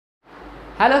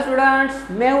Hello students,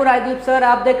 मैं हूँ Rajdeep sir.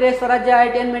 आप देख रहे हैं स्वराज्य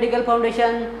आईटी एंड मेडिकल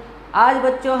फाउंडेशन। आज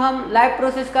बच्चों हम लाइव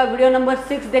प्रोसेस का वीडियो नंबर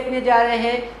 6 देखने जा रहे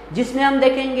हैं, जिसमें हम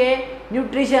देखेंगे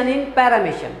न्यूट्रिशन इन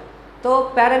पैरामीशियम। तो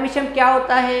पैरामीशियम क्या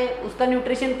होता है, उसका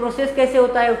न्यूट्रिशन प्रोसेस कैसे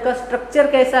होता है, उसका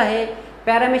स्ट्रक्चर कैसा है।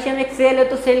 पैरामीशियम एक सेल है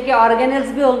तो सेल के ऑर्गेनेल्स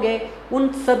भी होंगे, उन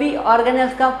सभी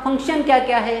ऑर्गेनेल्स का फंक्शन क्या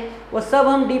क्या है वो सब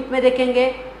हम डीप में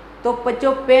देखेंगे। तो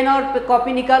बच्चों पेन और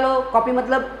कॉपी निकालो। कॉपी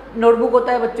मतलब नोटबुक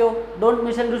होता है बच्चों, डोंट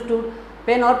मिसअंडरस्टूड।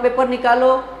 पेन और पेपर निकालो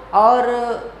और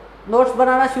नोट्स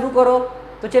बनाना शुरू करो।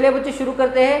 तो चलिए बच्चों शुरू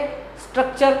करते हैं।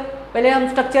 स्ट्रक्चर, पहले हम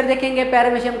स्ट्रक्चर देखेंगे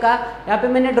पैरामीशियम का। यहाँ पे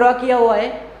मैंने ड्रॉ किया हुआ है।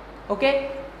 ओके,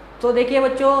 तो देखिए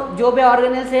बच्चों जो भी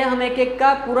ऑर्गेनेल्स है हम एक एक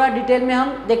का पूरा डिटेल में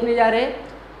हम देखने जा रहे हैं।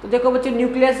 तो देखो बच्चों,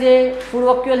 न्यूक्लियस है, फूड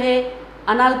वॉक्यूल है,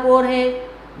 अनाल पोर है,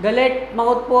 गलेट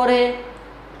माउथ पोर है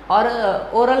और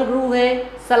ओरल ग्रूव है,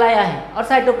 सलाया है और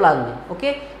साइटोप्लाज्म है। ओके,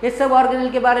 ये सब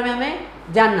ऑर्गेनेल के बारे में हमें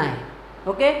जानना है।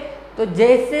 ओके, तो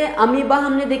जैसे अमीबा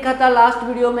हमने देखा था लास्ट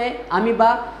वीडियो में, अमीबा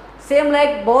सेम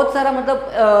लाइक बहुत सारा मतलब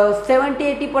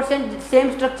 70-80%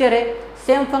 सेम स्ट्रक्चर है,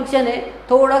 सेम फंक्शन है,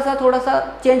 थोड़ा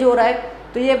सा चेंज हो रहा है।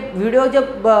 तो ये वीडियो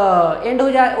जब एंड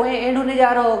होने जा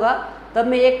रहा होगा तब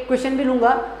मैं एक क्वेश्चन भी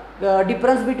लूँगा,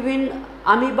 difference between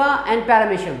amoeba and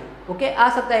paramecium. Okay, आ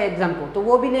सकता है एग्जाम को, तो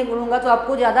वो भी नहीं लूँगा तो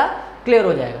आपको ज़्यादा क्लियर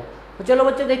हो जाएगा। तो चलो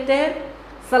बच्चों देखते हैं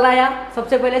सलाया।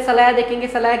 सबसे पहले सलाया देखेंगे।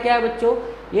 सलाया क्या है बच्चों,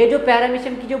 ये जो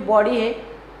पैरामीशियम की जो बॉडी है,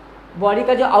 बॉडी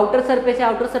का जो आउटर सरफेस है,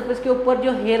 आउटर सरफेस के ऊपर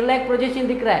जो हेयर लाइक प्रोजेक्शन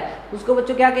दिख रहा है उसको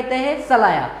बच्चों क्या कहते हैं,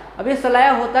 सलाया। अब ये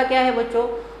सलाया होता क्या है बच्चों,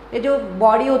 ये जो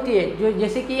बॉडी होती है, जो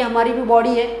जैसे कि हमारी भी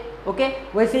बॉडी है, ओके,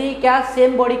 वैसे ही क्या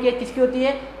सेम बॉडी की किसकी होती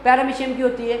है, पैरामीशियम की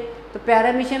होती है। तो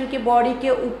पैरामीशियम की बॉडी के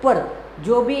ऊपर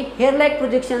जो भी हेयर लाइक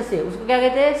प्रोजेक्शन है उसको क्या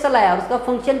कहते हैं, सलाया। उसका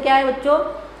फंक्शन क्या है बच्चों,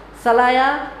 सलाया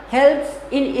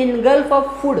helps in engulf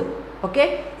of food. Okay,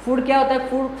 food क्या होता है,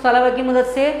 फूड सलाया की मदद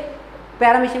से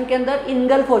पैरामीशियम के अंदर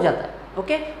इनगल्फ हो जाता है।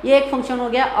 ओके, ये एक फंक्शन हो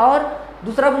गया। और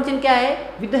दूसरा फंक्शन क्या है,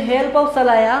 with the help of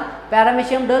सलाया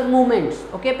paramecium does movements.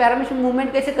 Okay, paramecium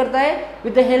movement कैसे करता है,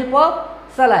 with the help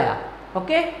of सलाया।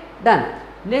 Okay, done.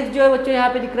 Next जो है बच्चों यहाँ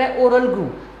पे दिख रहा है ओरल ग्रूव।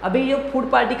 अभी जो फूड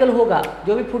पार्टिकल होगा,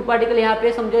 जो भी फूड पार्टिकल यहाँ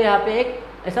पे समझो, यहाँ पे एक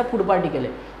ऐसा फूड पार्टिकल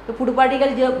है, तो फूड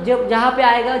पार्टिकल जब जहाँ पे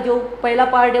आएगा जो पहला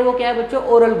पार्ट है वो क्या है बच्चों,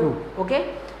 ओरल ग्रूव। ओके,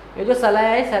 ये जो सलाया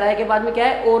है, सलाया के बाद में क्या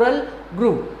है, ओरल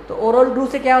ग्रूव। तो ओरल ग्रूव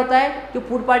से क्या होता है, जो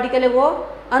फूड पार्टिकल है वो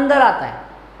अंदर आता है।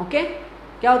 ओके,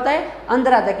 क्या होता है,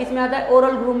 अंदर आता है। किस में आता है,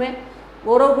 ओरल ग्रूव में।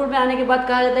 ओरल ग्रूव में आने के बाद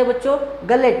कहा जाता है बच्चों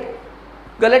गलेट।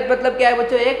 गलेट मतलब क्या है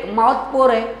बच्चों, एक माउथ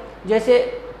पोर है।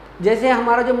 जैसे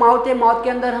हमारा जो माउथ है, माउथ के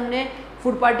अंदर हमने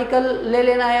फूड पार्टिकल ले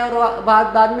लेना है और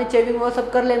बाद में चेविंग वो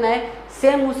सब कर लेना है,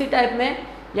 सेम उसी टाइप में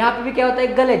यहाँ पे भी क्या होता है,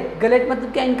 गलेट। गलेट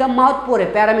मतलब क्या, इनका माउथ पोर है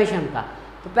पैरामीशियम का।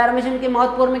 तो पैरामीशियम के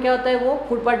माउथ पोर में क्या होता है, वो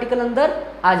फूड पार्टिकल अंदर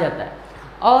आ जाता है।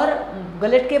 और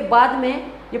गलेट के बाद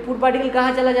में ये फूड पार्टिकल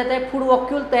कहाँ चला जाता है, फूड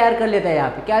वॉक्यूल तैयार कर लेता है। यहाँ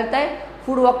पे क्या लेता है,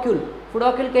 फूड वॉक्यूल। फूड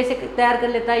वॉक्यूल कैसे तैयार कर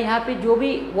लेता है, यहाँ पे जो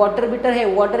भी वाटर बीटर है,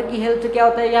 वाटर की हेल्प से क्या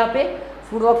होता है, यहाँ पे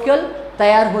फूड वॉक्यूल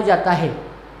तैयार हो जाता है।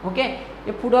 ओके,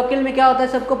 ये फूड वॉक्यूल में क्या होता है,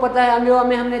 सबको पता है, अमीबा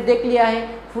में हमने देख लिया है।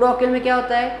 फूड वॉक्यूल में क्या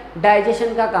होता है,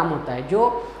 डाइजेशन का काम होता है। जो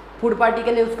फूड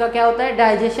पार्टिकल है उसका क्या होता है,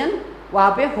 डाइजेशन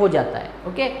वहाँ पे हो जाता है।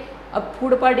 ओके, अब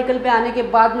फूड पार्टिकल पे आने के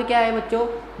बाद में क्या है बच्चों,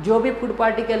 जो भी फूड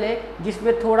पार्टिकल है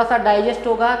जिसमें थोड़ा सा डाइजेस्ट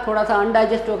होगा, थोड़ा सा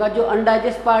अनडाइजेस्ट होगा, जो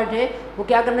अनडाइजेस्ट पार्ट है वो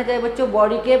क्या करना चाहिए बच्चों,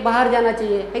 बॉडी के बाहर जाना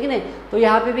चाहिए, है कि नहीं। तो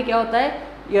यहाँ पे भी क्या होता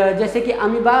है, जैसे कि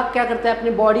अमीबा क्या करता है,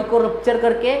 अपनी बॉडी को रप्चर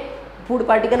करके फूड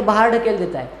पार्टिकल बाहर ढकेल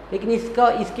देता है। लेकिन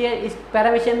इस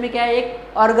पैरामीशियम में क्या है,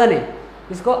 एक ऑर्गन है,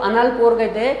 इसको अनल पोर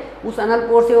कहते हैं। उस अनल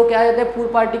पोर से वो क्या जाता है,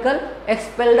 फूड पार्टिकल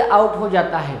एक्सपेल्ड आउट हो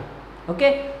जाता है। ओके,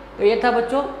 तो ये था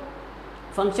बच्चों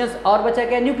फंक्शंस। और बचा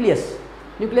क्या है, न्यूक्लियस।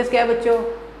 न्यूक्लियस क्या है बच्चों,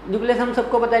 न्यूक्लियस हम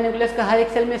सबको पता है, न्यूक्लियस का हर एक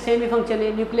सेल में सेम ही फंक्शन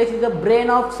है। Nucleus is the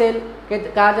brain of cell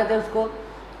कहा जाता है उसको।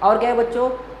 और क्या है बच्चों,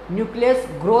 न्यूक्लियस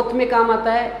ग्रोथ में काम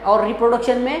आता है और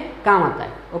रिप्रोडक्शन में काम आता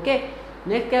है। ओके,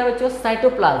 नेक्स्ट क्या है बच्चों,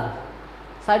 साइटोप्लाज्म।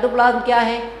 साइटोप्लाज्म क्या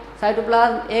है,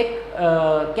 साइटोप्लाज्म एक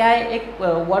क्या है, एक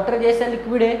वाटर जैसा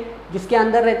लिक्विड है जिसके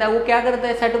अंदर रहता है। वो क्या करता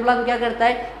है, साइटोप्लाज्म क्या करता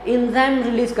है, इंजाइम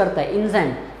रिलीज करता है।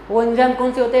 इंजाइम, वो इंजाइम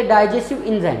कौन से होते हैं, डाइजेस्टिव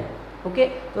इंजाइम। ओके,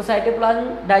 तो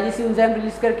साइटोप्लाज्म डाइजेस्टिव इंजाइम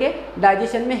रिलीज करके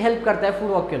डाइजेशन में हेल्प करता है फूड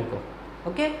वॉक्यूल को।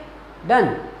 Okay, done.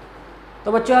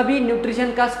 तो बच्चों अभी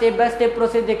न्यूट्रिशन का स्टेप बाय स्टेप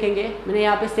प्रोसेस देखेंगे। मैंने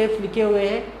यहाँ पे स्टेप्स लिखे हुए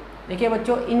हैं। देखिए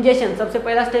बच्चों, इंजेक्शन सबसे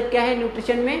पहला स्टेप क्या है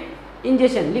न्यूट्रिशन में,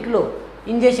 इंजेक्शन लिख लो।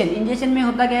 इंजेक्शन में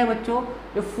होता क्या है बच्चों,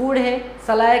 जो फूड है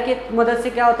सलाया की मदद से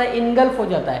क्या होता है, इनगल्फ हो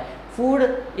जाता है। Food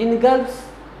इनगल्फ्स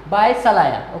bye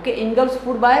सलाया। Okay, इनगल्फ्स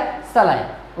food by सलाया।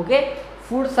 Okay,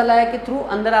 food सलाया के थ्रू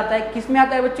अंदर आता है। किस में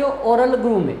आता है बच्चों, ओरल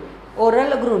ग्रूव में।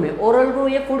 ओरल ग्रूव में, ओरल ग्रूव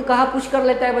ये फूड कहाँ पुश कर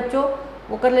लेता है बच्चों,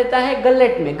 वो कर लेता है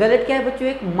गलेट में। गलेट क्या है बच्चों?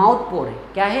 एक माउथ पोर है।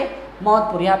 क्या है?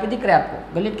 माउथ पोर। यहाँ पे दिख रहा है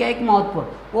आपको, गलेट क्या है? एक माउथ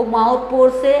पोर। वो माउथ पोर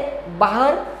से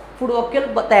बाहर फूड वॉक्यूल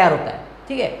तैयार होता है,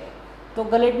 ठीक है। तो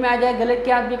गलेट में आ जाए, गलेट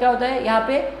के आदमी क्या होता है? यहाँ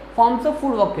पे forms of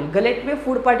food vacuole. Gullet में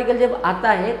फूड पार्टिकल जब आता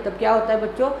है तब क्या होता है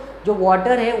बच्चों? जो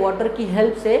वाटर है, वाटर की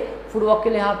हेल्प से फूड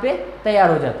वॉक्यूल यहाँ पे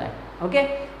तैयार हो जाता है। ओके,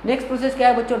 नेक्स्ट प्रोसेस क्या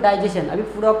है बच्चों? डाइजेशन। अभी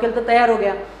फूड वॉक्यूल तो तैयार हो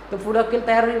गया, तो फूड वॉक्यूल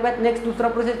तैयार होने के बाद नेक्स्ट दूसरा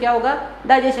प्रोसेस क्या होगा?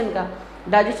 डाइजेशन का।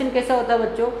 डाइजेशन कैसा होता है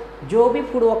बच्चों? जो भी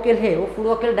फूड वॉक्यूल है वो फूड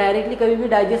वॉक्यूल डायरेक्टली कभी भी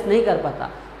डाइजेस्ट नहीं कर पाता।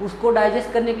 उसको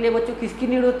डाइजेस्ट करने के लिए बच्चों किसकी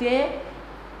नीड होती है?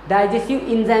 डाइजेस्टिव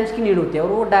एंजाइम्स की नीड होती है। और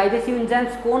वो डाइजेस्टिव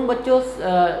एंजाइम्स कौन बच्चों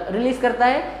रिलीज करता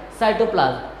है?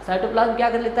 साइटोप्लाज्म। साइटोप्लाज्म क्या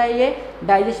कर लेता है? ये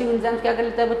डाइजेस्टिव एंजाइम्स क्या कर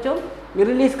लेता है बच्चों?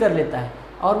 रिलीज कर लेता है।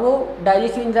 और वो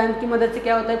डाइजेस्टिव एंजाइम की मदद से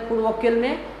क्या होता है? फूड वॉक्यूल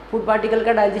में फूड पार्टिकल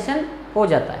का डाइजेशन हो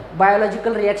जाता है।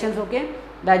 बायोलॉजिकल रिएक्शंस होके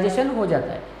डाइजेशन हो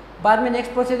जाता है। बाद में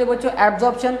नेक्स्ट प्रोसेस है बच्चों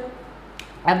एब्जॉर्प्शन।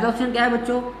 एब्जॉर्प्शन क्या है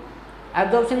बच्चों?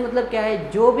 एब्जॉर्प्शन मतलब क्या है?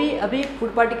 जो भी अभी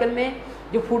फूड पार्टिकल में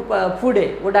जो फूड है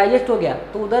वो डाइजेस्ट हो गया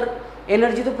तो उधर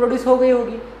एनर्जी तो प्रोड्यूस हो गई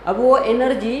होगी। अब वो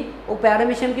एनर्जी वो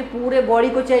पैरामीशियम की पूरे बॉडी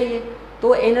को चाहिए,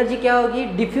 तो एनर्जी क्या होगी?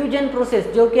 डिफ्यूजन प्रोसेस,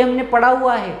 जो कि हमने पढ़ा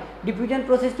हुआ है। डिफ्यूजन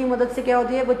प्रोसेस की मदद से क्या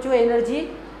होती है बच्चों? एनर्जी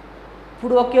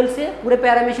फूड वॉक्यूल से पूरे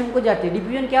पैरामीशियम को जाती है।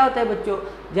 डिफ्यूजन क्या होता है बच्चों?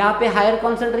 जहाँ पे हायर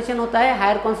कॉन्सेंट्रेशन होता है,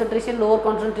 हायर कॉन्सेंट्रेशन लोअर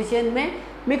कॉन्सेंट्रेशन में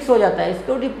मिक्स हो जाता है,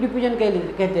 इसको डिफ्यूजन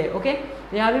कहते हैं। ओके,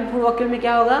 यहाँ भी फूड वॉक्यूल में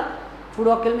क्या होगा? फूड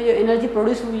वॉक्यूल में जो एनर्जी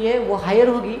प्रोड्यूस हुई है वो हायर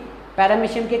होगी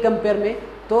पैरामीशियम के कंपेयर में,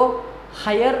 तो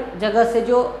हायर जगह से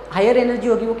जो हायर एनर्जी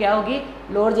होगी वो क्या होगी?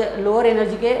 लोअर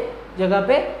एनर्जी के जगह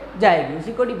पे जाएगी,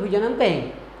 उसी को डिफ्यूजन हम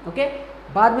कहेंगे। ओके,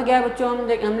 बाद में क्या है बच्चों?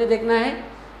 हमने देखना है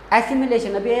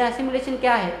एसिमिलेशन। अभी एसिमिलेशन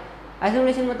क्या है?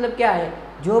 एसिमिलेशन मतलब क्या है?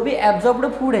 जो भी एब्जॉर्ब्ड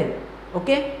फूड है,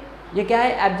 ओके, ये क्या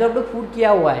है? एब्जॉर्ब्ड फूड किया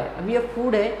हुआ है। अभी ये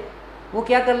फूड है वो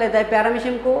क्या कर लेता है?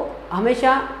 पैरामीशियम को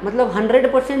हमेशा मतलब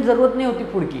 100% ज़रूरत नहीं होती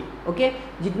फूड की। ओके,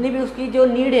 जितनी भी उसकी जो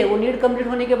नीड है वो नीड कंप्लीट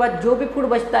होने के बाद जो भी फूड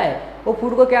बचता है वो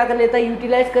फूड को क्या कर लेता है?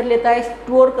 यूटिलाइज कर लेता है,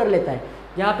 स्टोर कर लेता है।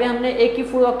 यहाँ पे हमने एक ही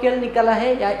फूड वॉक्यूल निकाला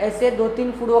है, या ऐसे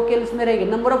 2-3 फूड वॉक्यूल इसमें रहेंगे,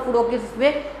 नंबर ऑफ फूड वॉक्यूल्स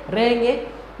इसमें रहेंगे।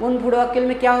 उन फूड वॉक्यूल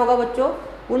में क्या होगा बच्चों?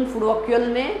 उन फूड वॉक्यूल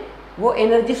में वो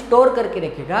एनर्जी स्टोर करके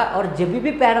रखेगा और जब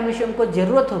भी पैरामीशियम को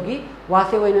ज़रूरत होगी वहाँ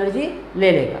से वो एनर्जी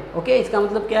ले लेगा। ओके, इसका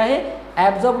मतलब क्या है?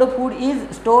 Absorbed food is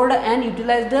stored and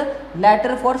utilised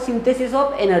letter for synthesis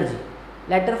of energy,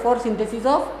 letter for synthesis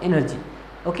of energy.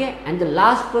 Okay, and the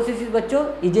last process is बच्चों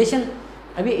इजेशन।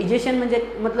 अभी इजेशन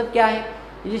मतलब क्या है?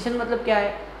 इजेशन मतलब क्या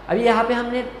है? अभी यहाँ पे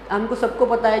हमको सबको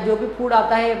पता है जो भी फूड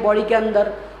आता है बॉडी के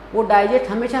अंदर वो डाइजेस्ट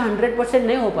हमेशा 100%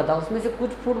 नहीं हो पाता। उसमें से कुछ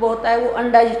फूड होता है वो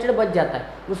अनडाइजेस्टेड बच जाता है,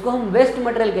 उसको हम वेस्ट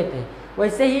मटेरियल कहते हैं।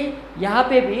 वैसे ही यहाँ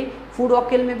पे भी फूड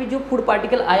वॉक्यूल में भी जो फूड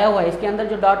पार्टिकल आया हुआ है, इसके अंदर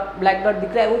जो ब्लैक डॉट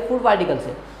दिख रहा है वो फूड पार्टिकल्स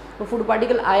है। वो फूड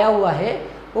पार्टिकल आया हुआ है,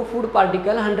 वो फूड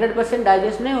पार्टिकल 100%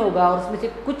 डाइजेस्ट नहीं होगा और उसमें से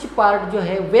कुछ पार्ट जो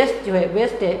है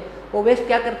वेस्ट है वो वेस्ट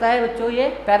क्या करता है बच्चों? ये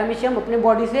पैरामीशियम अपने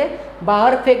बॉडी से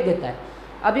बाहर फेंक देता है।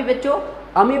 अभी बच्चों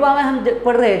अमीबा में हम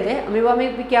पढ़ रहे थे, अमीबा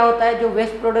में भी क्या होता है? जो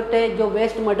वेस्ट प्रोडक्ट है, जो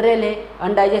वेस्ट मटेरियल है,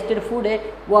 अनडाइजेस्टेड फूड है,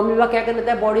 वो अमीबा क्या कर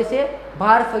लेता है? बॉडी से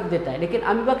बाहर फेंक देता है। लेकिन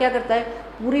अमीबा क्या करता है?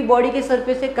 पूरी बॉडी के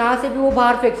सरफेस से कहाँ से भी वो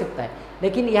बाहर फेंक सकता है।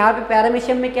 लेकिन यहाँ पे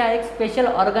पैरामीशियम में क्या है? एक स्पेशल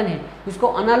ऑर्गन है जिसको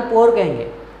अनल पोर कहेंगे।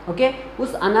 ओके,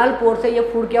 उस अनल पोर से ये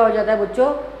फूड क्या हो जाता है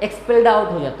बच्चों? एक्सपेल्ड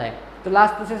आउट हो जाता है। तो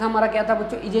लास्ट प्रोसेस हमारा क्या था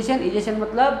बच्चों? इजेशन। इजेशन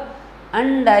मतलब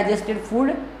undigested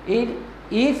food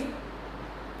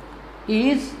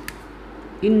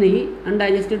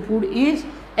undigested food is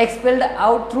expelled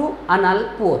out through Anal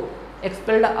pour,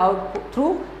 expelled out through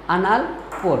अनल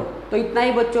पोर। तो इतना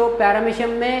ही बच्चों पैरामीशियम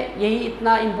में, यही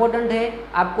इतना इम्पोर्टेंट है,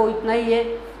 आपको इतना ही है,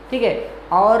 ठीक है।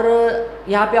 और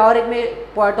यहाँ पे और एक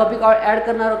मैं टॉपिक और ऐड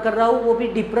कर रहा हूँ, वो भी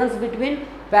डिफरेंस बिटवीन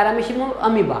पैरामीशियम और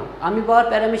अमीबा। अमीबा और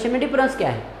पैरामीशियम में डिफरेंस क्या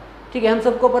है? ठीक है, हम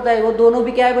सबको पता है वो दोनों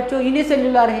भी क्या है बच्चों?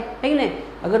 यूनिसेल्युलर है कि नहीं?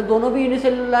 अगर दोनों भी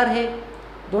यूनिसेल्युलर है,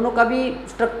 दोनों का भी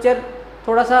स्ट्रक्चर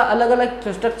थोड़ा सा अलग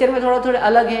स्ट्रक्चर में थोड़ा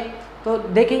अलग है, तो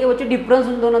देखेंगे बच्चों डिफरेंस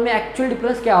उन दोनों में, एक्चुअल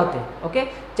डिफरेंस क्या होते हैं। ओके,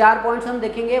 4 पॉइंट्स हम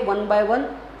देखेंगे 1 by 1।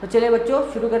 तो चलिए बच्चों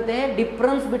शुरू करते हैं।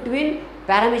 Difference between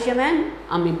paramecium and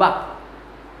amoeba.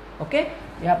 Okay,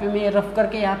 यहाँ पे मैं रफ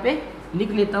करके यहाँ पे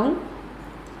लिख लेता हूँ,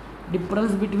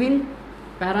 difference between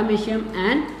paramecium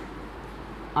and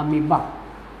amoeba.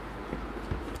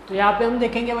 तो यहाँ पे हम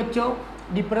देखेंगे बच्चों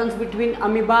difference between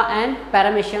amoeba and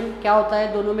paramecium क्या होता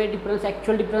है, दोनों में डिफरेंस,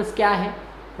 एक्चुअल डिफरेंस क्या है।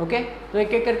 ओके, तो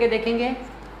एक एक करके देखेंगे।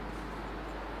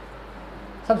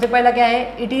 सबसे पहला क्या है?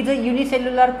 It is a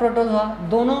unicellular protozoa.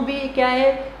 दोनों भी क्या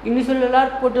है? यूनिसेल्युलर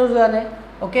प्रोटोजोआ है।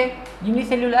 ओके,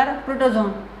 यूनिसेल्युलर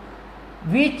प्रोटोजोन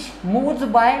विच मूव्स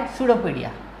बाय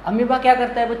सूडोपोडिया। अमीबा क्या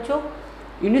करता है बच्चों?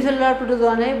 यूनिसेलुलर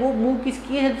प्रोटोजोआ है वो मूव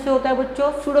किसकी हेल्प से होता है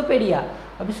बच्चों? सूडोपेडिया।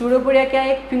 अभी सूडोपेडिया क्या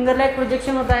है? एक फिंगर लाइक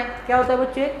प्रोजेक्शन होता है। क्या होता है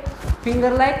बच्चों? एक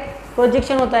फिंगर लाइक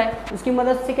प्रोजेक्शन होता है। उसकी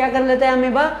मदद से क्या कर लेता है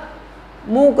अमीबा?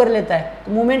 मूव कर लेता है।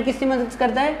 तो मूवमेंट किसकी मदद से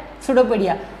करता है?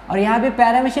 सूडोपेडिया। और यहाँ पे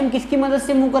पैरामेशियम किसकी मदद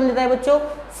से मूव कर लेता है बच्चों?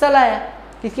 सलाया।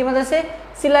 किसकी मदद से?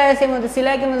 सिलाया से मदद,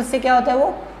 सिलाया की मदद से क्या होता है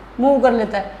वो मूव कर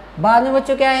लेता है। बाद में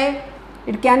बच्चों क्या है?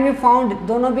 इट कैन बी फाउंड,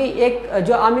 दोनों भी एक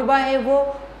जो अमीबा है वो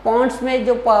पॉन्ड्स में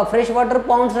जो फ्रेश वाटर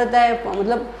पॉन्ड्स रहता है,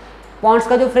 मतलब पॉन्ड्स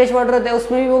का जो फ्रेश वाटर रहता है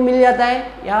उसमें भी वो मिल जाता है,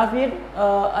 या फिर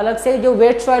अलग से जो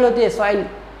वेट सॉइल होती है, सॉइल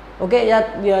ओके, या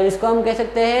जिसको हम कह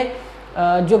सकते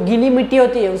हैं जो गीली मिट्टी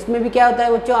होती है उसमें भी क्या होता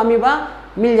है बच्चों? अमीबा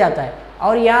मिल जाता है।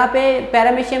 और यहाँ पे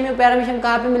पैरामेशियम में, पैरामेशियम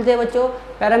कहाँ पे मिलते हैं बच्चों?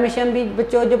 पैरामेशियम भी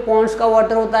बच्चों जो पॉन्ड्स का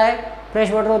वाटर होता है,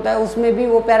 फ्रेश वाटर होता है, उसमें भी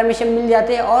वो पैरामेशियम मिल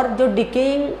जाते हैं। और जो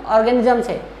डिकेइंग ऑर्गेनिजम्स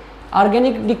है,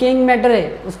 ऑर्गेनिक डिकेइंग मैटर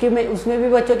है, उसमें भी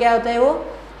बच्चों क्या होता है वो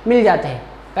मिल जाते हैं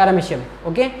पैरामेशियम।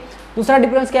 ओके, दूसरा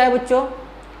डिफरेंस क्या है बच्चों?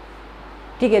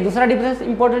 ठीक है, दूसरा डिफरेंस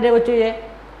इंपॉर्टेंट है बच्चों ये,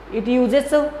 it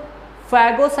uses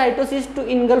phagocytosis to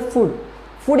engulf food.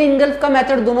 Food engulf का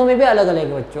मेथड दोनों में भी अलग अलग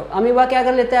है बच्चों। अमीबा क्या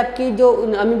कर लेता है, आपकी जो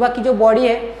अमीबा की जो बॉडी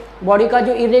है, बॉडी का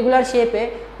जो इरेगुलर शेप है,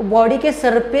 वो बॉडी के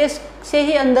सरफेस से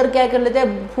ही अंदर क्या कर लेता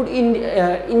है? फूड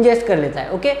इंजेस्ट कर लेता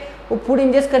है। ओके, वो फूड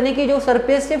इंजेस्ट करने की जो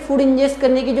सरफेस से फूड इंजेस्ट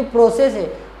करने की जो प्रोसेस है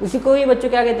उसी को ही बच्चों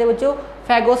क्या कहते हैं बच्चों?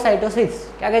 फैगोसाइटोसिस।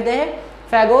 क्या कहते हैं?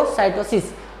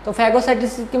 फैगोसाइटोसिस। तो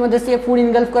फैगोसाइटोसिस की मदद से फूड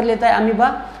इनगल्फ कर लेता है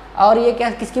अमीबा। और ये क्या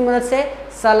किसकी मदद से?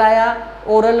 सलाया,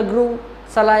 ओरल ग्रूव,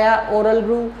 सलाया, ओरल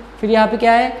ग्रूव, फिर यहाँ पे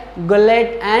क्या है?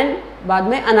 गलेट एंड बाद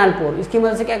में अनाल पोर, इसकी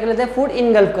मदद से क्या कर लेता है? फूड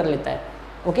इनगल्फ कर लेता है।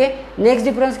 ओके, नेक्स्ट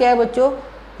डिफरेंस क्या है बच्चों?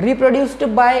 Reproduced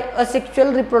bye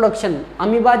asexual reproduction.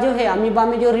 Amoeba जो है, अमीबा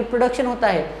में जो रिप्रोडक्शन होता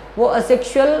है वो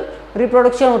असेक्सुअल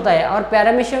रिप्रोडक्शन होता है, और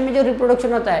पैरामेशियम में जो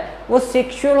रिप्रोडक्शन होता है वो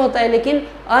सेक्सुअल होता है, लेकिन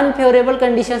अनफेवरेबल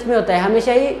कंडीशंस में होता है,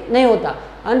 हमेशा ही नहीं होता।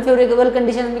 अनफेवरेबल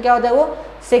कंडीशंस में क्या होता है? वो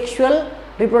सेक्सुअल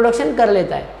रिप्रोडक्शन कर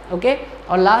लेता है। ओके,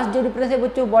 और लास्ट जो डिफरेंस है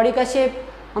बच्चों, बॉडी का शेप।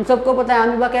 हम सबको पता है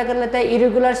अमीबा क्या कर लेता है?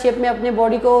 इरेगुलर शेप में अपने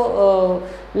बॉडी को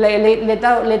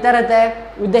लेता रहता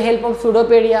है with the help of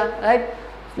सूडोपेडिया, right.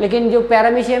 लेकिन जो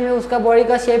पैरामीशियम है उसका बॉडी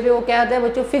का शेप है वो क्या होता है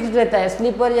बच्चों? फिक्स्ड रहता है,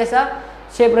 स्लीपर जैसा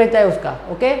शेप रहता है उसका।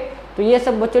 ओके, तो ये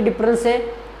सब बच्चों डिफरेंस है,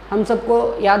 हम सबको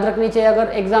याद रखनी चाहिए,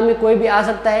 अगर एग्जाम में कोई भी आ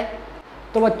सकता है।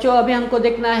 तो बच्चों अभी हमको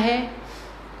देखना है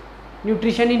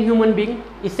न्यूट्रिशन इन ह्यूमन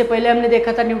बीइंग। इससे पहले हमने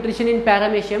देखा था न्यूट्रिशन इन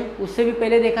पैरामेशियम, उससे भी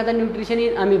पहले देखा था न्यूट्रिशन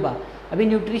इन अमीबा। अभी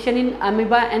nutrition in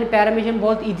amoeba and paramecium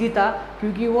बहुत इजी था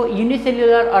क्योंकि वो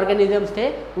यूनिसेल्युलर ऑर्गेनिजम्स थे,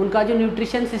 उनका जो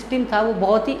न्यूट्रिशन सिस्टम था वो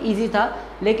बहुत ही इजी था।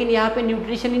 लेकिन यहाँ पे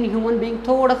न्यूट्रिशन इन ह्यूमन बीइंग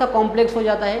थोड़ा सा कॉम्प्लेक्स हो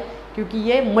जाता है क्योंकि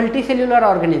ये मल्टी सेल्युलर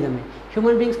ऑर्गेनिज्म है।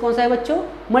 ह्यूमन बींग्स कौन सा है बच्चों?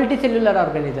 मल्टी सेल्युलर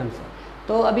ऑर्गेनिजम्स है।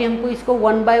 तो अभी हमको इसको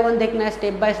 1 बाय 1 देखना है,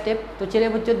 स्टेप बाय स्टेप। तो चलिए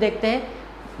बच्चों देखते हैं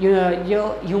जो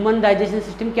ह्यूमन डाइजेशन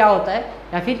सिस्टम क्या होता है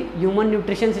या फिर ह्यूमन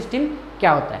न्यूट्रिशन सिस्टम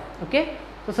क्या होता है। ओके,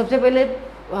 तो सबसे पहले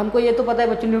हमको ये तो पता है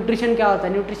बच्चों न्यूट्रिशन क्या होता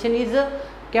है। न्यूट्रिशन इज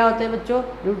क्या होता है बच्चों?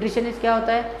 न्यूट्रिशन इज क्या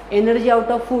होता है? एनर्जी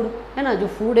आउट ऑफ फूड, है ना। जो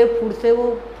फूड है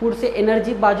फूड से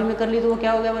एनर्जी बाजू में कर ली तो वो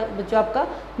क्या हो गया बच्चों? आपका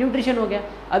न्यूट्रिशन हो गया।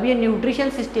 अब ये न्यूट्रिशन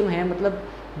सिस्टम है, मतलब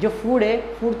जो फूड है,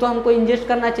 फूड तो हमको इंजेस्ट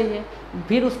करना चाहिए,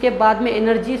 फिर उसके बाद में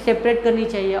एनर्जी सेपरेट करनी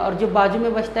चाहिए, और जो बाजू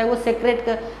में बचता है वो सेक्रेट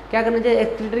क्या करना चाहिए?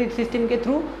 एक्सक्रीटरी सिस्टम के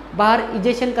थ्रू बाहर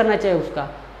इजेशन करना चाहिए उसका।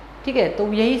 ठीक है, तो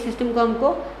यही सिस्टम को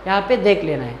हमको यहाँ पे देख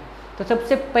लेना है। तो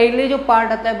सबसे पहले जो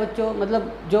पार्ट आता है बच्चों,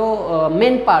 मतलब जो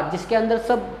मेन पार्ट जिसके अंदर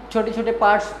सब छोटे छोटे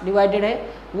पार्ट्स डिवाइडेड है,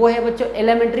 वो है बच्चों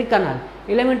एलिमेंट्री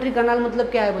कनाल। एलिमेंट्री कनाल मतलब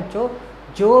क्या है बच्चों?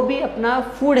 जो भी अपना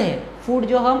फूड है, फूड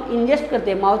जो हम इंजेस्ट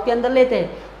करते हैं, माउथ के अंदर लेते हैं,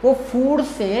 वो फूड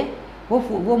से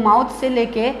वो माउथ से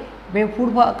लेके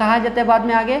फूड कहाँ जाता है बाद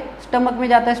में? आगे स्टमक में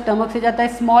जाता है, स्टमक से जाता है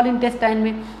स्मॉल इंटेस्टाइन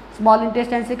में, स्मॉल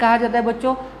इंटेस्टाइन से कहाँ जाता है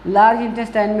बच्चों? लार्ज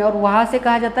इंटेस्टाइन में, और वहाँ से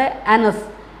कहाँ जाता है? एनस,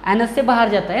 एनस से बाहर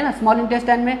जाता है ना। स्मॉल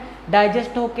इंटेस्टाइन में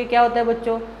डाइजेस्ट होके क्या होता है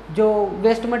बच्चों? जो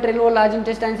वेस्ट मटेरियल वो लार्ज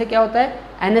इंटेस्टाइन से क्या होता है?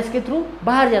 एनस के थ्रू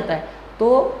बाहर जाता है।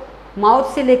 तो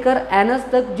माउथ से लेकर एनस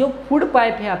तक जो फूड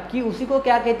पाइप है आपकी, उसी को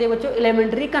क्या कहते हैं बच्चों?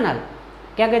 एलिमेंट्री कनाल।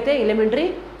 क्या कहते हैं? एलिमेंट्री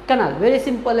कनाल। वेरी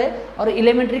सिंपल है, और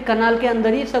एलिमेंट्री कनाल के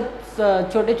अंदर ही सब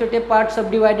छोटे छोटे पार्ट सब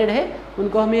डिवाइडेड है,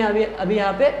 उनको हमें अभी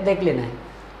यहाँ पे देख लेना है।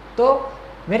 तो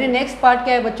वेरी नेक्स्ट पार्ट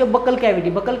क्या है बच्चों? Buccal cavity.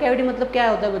 बकल कैविटी मतलब क्या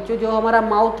होता है बच्चों? जो हमारा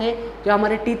माउथ है, जो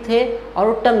हमारे टीथ है और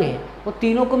वो टंग है, वो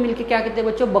तीनों को मिलके क्या कहते हैं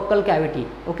बच्चों? Buccal cavity.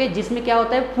 ओके, जिसमें क्या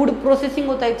होता है? फूड प्रोसेसिंग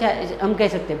होता है, हम कह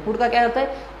सकते हैं। फूड का क्या होता है?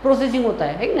 प्रोसेसिंग होता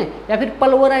है कि नहीं, या फिर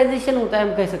पल्वराइजेशन होता है,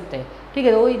 हम कह सकते हैं। ठीक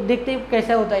है, तो वही देखते हैं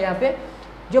कैसा होता है। यहाँ पे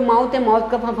जो माउथ है, माउथ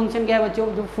का फंक्शन क्या है बच्चों?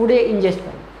 जो फूड है इंजेस्ट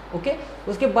करें। ओके,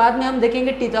 उसके बाद में हम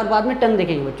देखेंगे टीथ, और बाद में टंग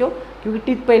देखेंगे बच्चों, क्योंकि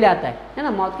टीथ पहले आता है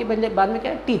ना। माउथ के पहले बाद में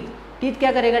क्या है? टीथ। टीथ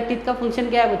क्या करेगा? टीथ का फंक्शन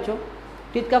क्या है बच्चों?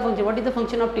 टीथ का function, what is the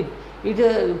function of teeth, it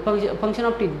function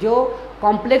of teeth जो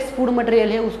कॉम्प्लेक्स फूड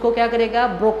मटेरियल है उसको क्या करेगा,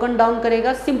 ब्रोकन डाउन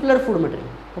करेगा सिंपलर फूड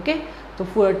मटेरियल। ओके, तो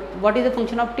what is the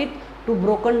function of teeth, to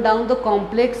broken down the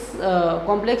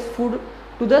complex food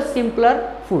to the simpler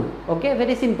food. Okay,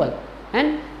 very simple.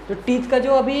 And तो teeth का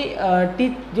जो अभी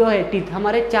टीथ जो है, टीथ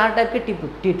हमारे 4 टाइप के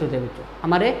टीथ होते हैं बच्चों,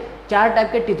 हमारे 4 टाइप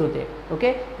के टीथ होते हैं। ओके,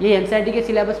 ये एनसीईआरटी के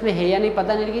सिलेबस में है या नहीं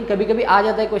पता नहीं, लेकिन कभी कभी आ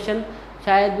जाता है क्वेश्चन,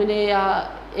 शायद मैंने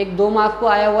यहाँ 1-2 मार्क्स को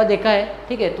आया हुआ देखा है।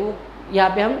 ठीक है, तो यहाँ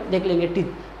पे हम देख लेंगे टीथ।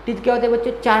 टीथ क्या होते हैं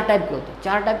बच्चों, 4 टाइप के होते हैं।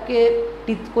 4 टाइप के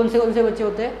टीथ कौन से बच्चे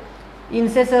होते हैं,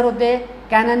 इंसेसर होते हैं,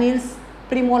 कैनानिन्स,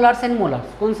 प्रीमोलार्स एंड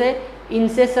मोलार्स। कौन से,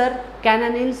 इंसेसर,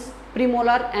 कैनानिन्स,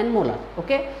 प्रीमोलार एंड मोलार।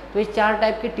 ओके, तो ये 4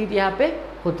 टाइप के टीथ यहाँ पे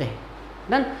होते हैं।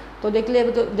 डन, तो देख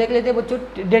लेते हैं बच्चों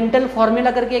डेंटल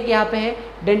फॉर्मूला करके एक यहाँ पे है।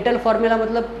 डेंटल फॉर्मूला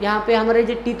मतलब यहाँ पे हमारे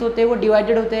जो टीथ होते हैं वो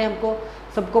डिवाइडेड होते हैं, हमको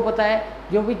सबको पता है।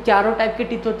 जो भी चारों टाइप के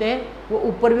टीथ होते हैं वो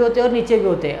ऊपर भी होते हैं और नीचे भी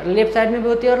होते हैं, लेफ्ट साइड में भी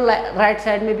होते हैं और राइट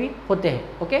साइड में भी होते हैं।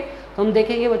 ओके, तो हम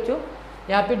देखेंगे बच्चों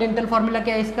यहाँ पे डेंटल फॉर्मूला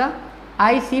क्या है इसका,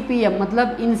 ICPM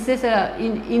मतलब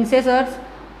इंसेसर्स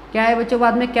क्या है बच्चों,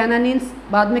 बाद में कैनानिन्स,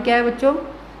 बाद में क्या है बच्चों,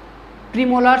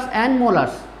 प्रीमोलार्स एंड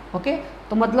मोलार्स। ओके,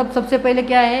 तो मतलब सबसे पहले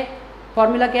क्या है,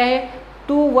 फॉर्मूला क्या है,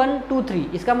 2 1 2 3।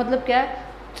 इसका मतलब क्या है,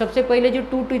 सबसे पहले जो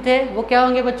 2 टीथ है वो क्या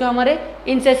होंगे बच्चों, हमारे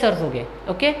इंसेसर्स हो गए।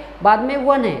 ओके, बाद में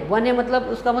 1 है मतलब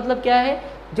उसका मतलब क्या है,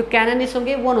 जो कैनानिस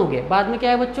होंगे 1 हो गए। बाद में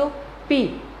क्या है बच्चों,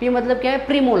 P मतलब क्या है,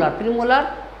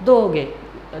 प्रीमोलार 2 हो गए,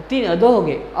 2 हो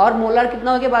गए, और मोलार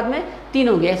कितना हो गया, बाद में 3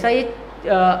 हो गए। ऐसा ये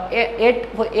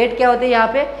 8 क्या होते हैं यहाँ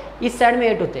पे, इस साइड में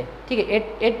 8 होते हैं। ठीक है,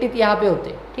 8 टीथ यहाँ पे होते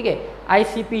हैं। ठीक है,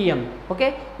 ICPM।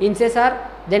 Okay, इंसेसर,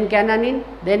 then कैनानिन,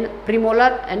 then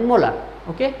premolar and molar.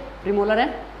 Okay, premolar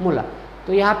and molar.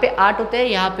 तो यहाँ पे 8 होते हैं,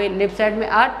 यहाँ पे लेफ्ट साइड में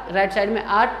 8, राइट साइड में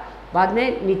 8, बाद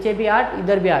में नीचे भी 8,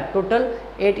 इधर भी 8, टोटल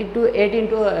 8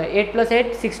 +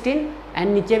 8 16,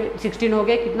 एंड नीचे 16 हो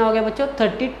गए। कितना हो गया बच्चों,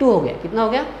 32 हो गया। कितना हो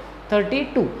गया,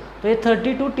 32। तो ये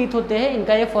 32 टीथ होते हैं,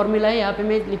 इनका ये फॉर्मूला है, यहाँ पे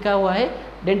मैं लिखा हुआ है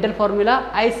डेंटल फॉर्मूला,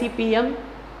 ICPM,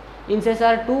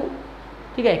 इंसेसर 2,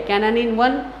 ठीक है, कैनानिन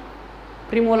 1,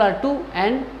 प्रीमोलार 2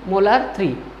 एंड मोलार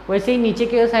 3। वैसे ही नीचे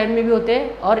के साइड में भी होते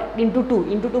हैं, और इंटू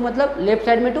टू मतलब लेफ्ट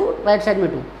साइड में 2, राइट साइड में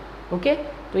 2। ओके,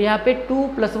 तो यहाँ पे 2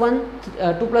 +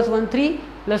 1 3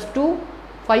 + 2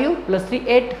 5 + 3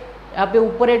 8, यहाँ पे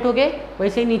ऊपर 8 हो गए,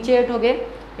 वैसे ही नीचे 8 हो गए।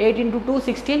 8 × 2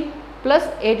 16 +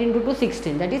 8 × 2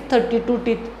 16, दैट इज 32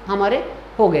 टीथ हमारे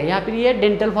हो गए। यहाँ पे ये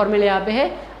डेंटल फॉर्मूला यहाँ पे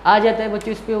है, आ जाता है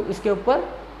बच्चों इसके ऊपर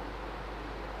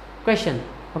क्वेश्चन।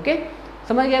 ओके,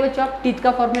 समझ गए बच्चों आप टीथ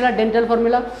का फॉर्मूला, डेंटल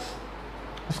फॉर्मूला।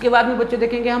 उसके बाद में बच्चों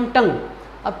देखेंगे हम टंग।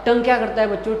 अब टंग क्या करता है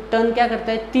बच्चों, टंग क्या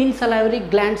करता है, 3 सलाइवरी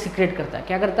ग्लैंड सीक्रेट करता है।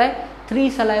 क्या करता है, 3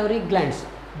 सलाइवरी ग्लैंड्स,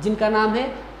 जिनका नाम है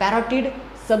पैराटिड,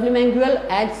 sublingual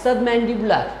and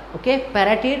submandibular. Okay,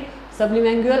 पैराटिड,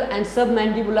 sublingual and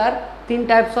submandibular, 3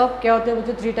 types of क्या होते हैं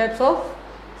बच्चों, 3 types of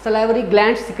salivary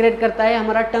gland secret करता है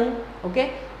हमारा टंग। ओके,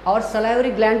 और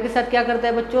सलाइवरी ग्लैंड के साथ क्या करता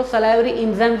है बच्चों, सलाइवरी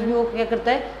इंजाइम्स भी वो क्या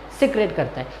करता है, सीक्रेट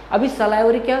करता है। अभी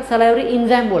सलाइवरी क्या, सलाइवरी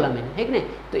इंजाइम बोला मैंने, है कि नहीं।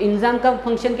 तो इंजाइम का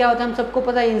फंक्शन क्या होता है, हम सबको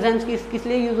पता है। इंजाइम्स किस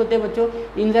लिए यूज होते हैं बच्चों,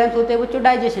 इंजाइम्स होते हैं बच्चों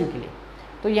डाइजेशन के लिए।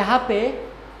 तो यहाँ पे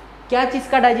क्या चीज़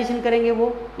का डाइजेशन करेंगे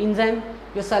वो इंजाइम,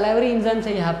 जो सलाइवरी इंजाइम्स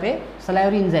है यहाँ पे,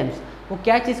 सलाइवरी इंजाइम्स वो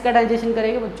क्या चीज़ का डाइजेशन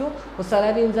करेंगे बच्चों, वो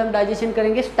सलाइवरी इंजाइम डाइजेशन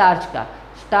करेंगे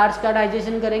स्टार्च का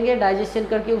डाइजेशन करेंगे। डाइजेशन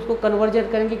करके उसको कन्वर्जन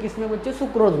करेंगे किसमें बच्चों,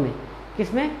 सुक्रोज में।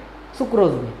 किसमें,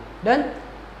 सुक्रोज में। डन।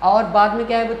 और बाद में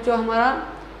क्या है बच्चों हमारा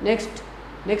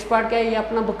नेक्स्ट पार्ट क्या है, ये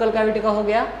अपना बक्कल कैविटी का हो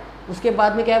गया। उसके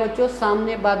बाद में क्या है बच्चों,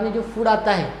 सामने बाद में जो फूड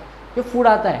आता है,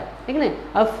 ठीक है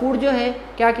ना। अब फूड जो है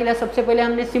क्या किया, सबसे पहले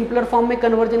हमने सिंपलर फॉर्म में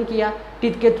कन्वर्जन किया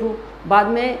टीथ के थ्रू, बाद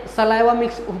में सलाइवा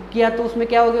मिक्स किया तो उसमें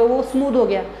क्या हो गया, वो स्मूथ हो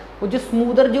गया। वो जो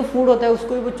स्मूदर जो फूड होता है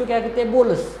उसको भी बच्चों क्या कहते हैं,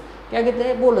 बोलस। क्या कहते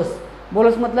हैं,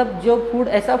 बोलस मतलब जो फूड,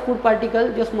 ऐसा फूड पार्टिकल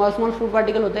जो स्मॉल फूड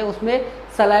पार्टिकल होता है उसमें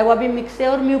सलाइवा भी मिक्स है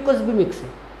और म्यूकस भी मिक्स है।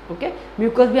 ओके,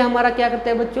 म्यूकस भी हमारा क्या करता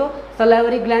है बच्चों,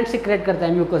 सलाइवरी ग्लैंड सीक्रेट करता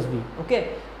है म्यूकस भी। ओके,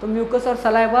 तो म्यूकस और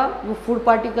सलाइवा वो फूड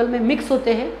पार्टिकल में मिक्स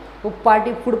होते हैं। वो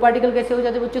फूड पार्टिकल कैसे हो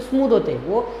जाते हैं बच्चों, स्मूथ होते हैं।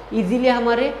 वो इजीली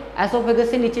हमारे एसोफेगस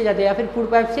से नीचे जाते हैं या फिर फूड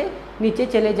पाइप से नीचे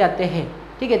चले जाते हैं।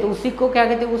 ठीक है, तो उसी को क्या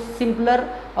कहते हैं, उस सिंपलर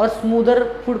और स्मूदर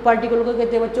फूड पार्टिकल को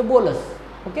कहते हैं बच्चों बोलस।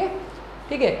 ओके,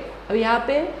 ठीक है। अब यहाँ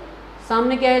पे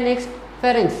सामने क्या है, नेक्स्ट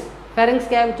फेरेंक्स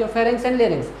क्या है बच्चों, फेरेंक्स एंड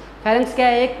लेरेंक्स। फेरेंक्स क्या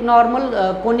है, एक नॉर्मल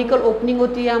कोनिकल ओपनिंग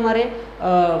होती है हमारे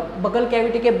बकल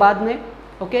कैविटी के बाद में।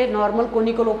 ओके, नॉर्मल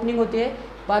कोनिकल ओपनिंग होती है।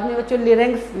 बाद में बच्चों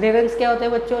लेरेंक्स क्या होता है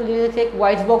बच्चों, लेरेंक्स एक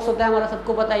वाइस बॉक्स होता है हमारा,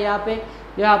 सबको पता है।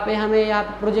 यहाँ पे हमें यहाँ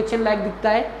पे प्रोजेक्शन लाइक दिखता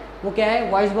है, वो क्या है,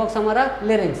 वाइस बॉक्स हमारा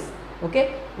लेरेंक्स। ओके,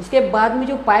 उसके बाद में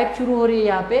जो पाइप शुरू हो रही है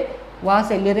यहाँ पे, वहाँ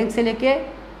से लेरेंक्स से लेके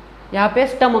यहाँ पे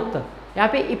स्टमक तक, यहाँ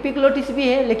पे इपिग्लोटिस भी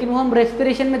है, लेकिन वो हम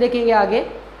रेस्पिरेशन में देखेंगे आगे,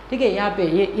 ठीक है। यहाँ पे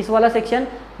ये इस वाला सेक्शन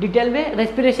डिटेल में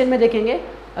रेस्पिरेशन में देखेंगे,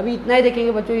 अभी इतना ही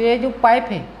देखेंगे बच्चों। ये जो पाइप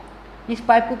है, इस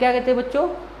पाइप को क्या कहते हैं बच्चों,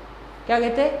 क्या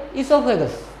कहते हैं,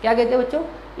 इसोफेगस। क्या कहते हैं बच्चों,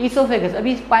 इसोफेगस।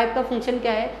 अभी इस पाइप का फंक्शन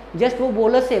क्या है, जस्ट वो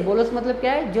बोलस है। बोलस मतलब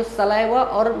क्या है, जो सलाइवा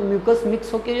और म्यूकस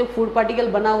मिक्स होकर जो फूड पार्टिकल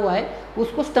बना हुआ है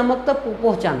उसको स्टमक तक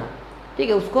पहुंचाना, ठीक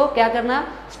है। उसको क्या करना,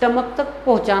 स्टमक तक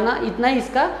पहुंचाना, इतना ही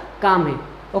इसका काम है,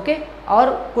 ओके। और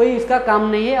कोई इसका काम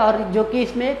नहीं है, और जो कि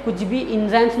इसमें कुछ भी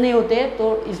इंजाइम्स नहीं होते हैं,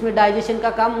 तो इसमें डाइजेशन का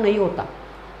काम नहीं होता,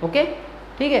 ओके,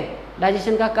 ठीक है।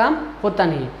 डाइजेशन का काम होता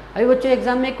नहीं है। अभी बच्चों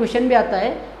एग्जाम में क्वेश्चन भी आता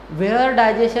है, where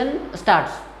digestion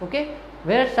starts, okay,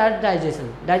 where start digestion,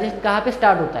 digestion कहाँ पे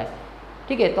स्टार्ट होता है,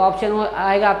 ठीक है। तो ऑप्शन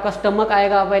आएगा आपका स्टमक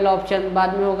आएगा पहला ऑप्शन,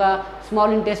 बाद में होगा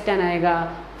स्मॉल इंटेस्टाइन आएगा,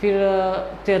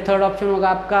 फिर थर्ड ऑप्शन होगा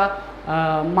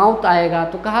आपका माउथ आएगा।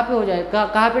 तो कहाँ पे हो जाएगा,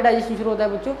 कहाँ पे डाइजेशन शुरू होता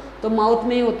है बच्चों, तो माउथ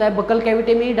में ही होता है, बकल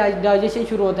कैविटी में ही डाइजेशन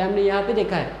शुरू होता है, हमने यहाँ पे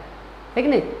देखा है कि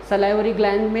नहीं। सलाइवरी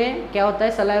ग्लैंड में क्या होता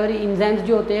है, सलाइवरी इंजाइम्स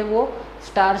जो होते हैं वो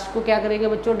स्टार्च को क्या करेंगे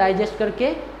बच्चों, डाइजेस्ट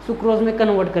करके सुक्रोज में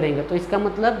कन्वर्ट करेंगे। तो इसका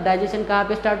मतलब डाइजेशन कहाँ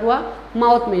पे स्टार्ट हुआ,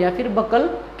 माउथ में या फिर बकल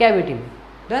कैविटी में।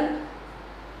 डन,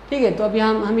 ठीक है। तो अभी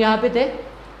हम यहाँ पे थे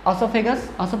ऑसोफेगस।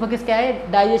 ऑसोफेगस क्या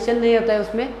है, डाइजेशन नहीं होता है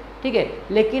उसमें, ठीक है।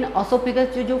 लेकिन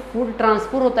ऑसोफेगस जो फूड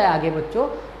ट्रांसफर होता है आगे बच्चों,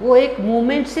 वो एक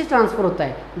मूवमेंट से ट्रांसफर होता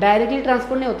है, डायरेक्टली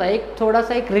ट्रांसफर नहीं होता है। एक थोड़ा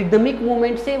सा एक रिदमिक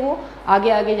मूवमेंट से वो आगे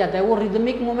आगे जाता है। वो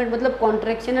रिदमिक मूवमेंट मतलब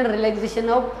contraction and relaxation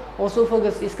of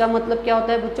oesophagus. इसका मतलब क्या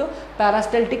होता है बच्चों,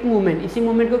 पैरास्टैल्टिक मूवमेंट। इसी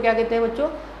मूवमेंट को क्या कहते हैं बच्चों,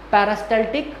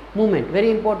 पैरास्टैल्टिक movement, very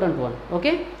important one,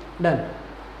 okay, done,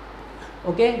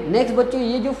 okay. Next बच्चों,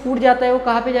 ये जो फूड जाता है वो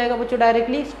कहाँ पे जाएगा बच्चों,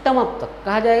 डायरेक्टली स्टमक तक।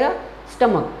 कहाँ जाएगा,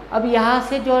 स्टमक। अब यहाँ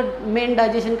से जो मेन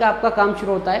डाइजेशन का आपका काम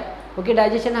शुरू होता है, ओके।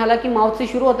 डाइजेशन हालांकि माउथ से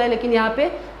शुरू होता है, लेकिन यहाँ पे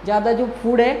ज़्यादा जो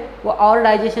फूड है वो और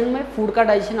डाइजेशन में, फूड का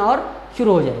डाइजेशन और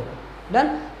शुरू हो जाएगा।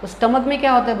 डन। तो स्टमक में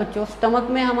क्या होता है बच्चों, स्टमक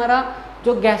में हमारा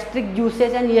जो gastric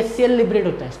juices and HCL liberate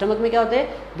होता है। स्टमक में क्या होता है,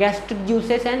 gastric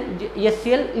juices and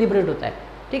HCL liberate होता है,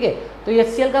 ठीक है। तो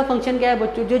एचसीएल का फंक्शन क्या है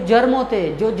बच्चों, जो जर्म होते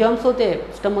हैं, जो जर्म्स होते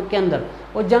हैं स्टमक के अंदर,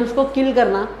 वो जर्म्स को किल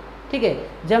करना, ठीक है,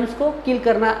 जर्म्स को किल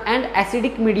करना एंड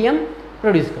एसिडिक मीडियम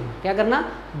प्रोड्यूस करना। क्या करना,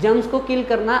 जर्म्स को किल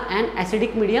करना एंड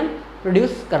एसिडिक मीडियम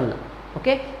प्रोड्यूस करना,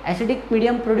 ओके। एसिडिक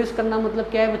मीडियम प्रोड्यूस करना मतलब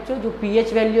क्या है बच्चों, जो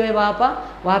पीएच वैल्यू है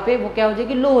वहाँ पे वो क्या हो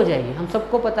जाएगी, लो हो जाएगी। हम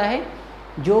सबको पता है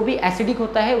जो भी एसिडिक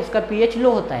होता है उसका पीएच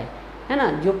लो होता है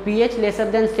ना। जो pH lesser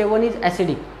than 7 is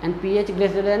acidic and pH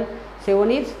greater than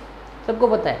 7 is, सबको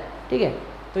पता है, ठीक है।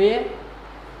 तो ये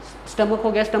स्टमक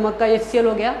हो गया, स्टमक का एचसीएल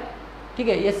हो गया, ठीक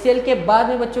है। एचसीएल के बाद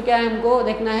में बच्चों क्या है, हमको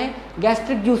देखना है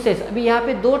गैस्ट्रिक जूसेस। अभी यहाँ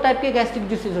पे दो टाइप के गैस्ट्रिक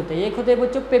जूसेस होते हैं, एक होते हैं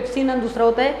बच्चों पेप्सिन और दूसरा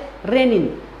होता है रेनिन।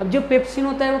 अब जो पेप्सिन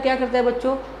होता है वो क्या करता है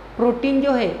बच्चों, प्रोटीन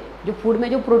जो है, जो फूड में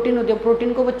जो प्रोटीन होते हैं,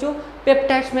 प्रोटीन को बच्चों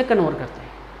पेप्टाइड्स में कन्वर्ट करता है।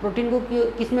 प्रोटीन को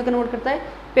किस में कन्वर्ट करता है,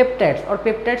 पेप्टाइड्स। और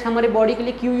पेप्टाइड्स हमारे बॉडी के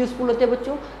लिए क्यों यूजफुल होते हैं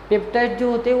बच्चों, पेप्टाइड्स जो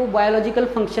होते हैं वो बायोलॉजिकल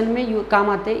फंक्शन में काम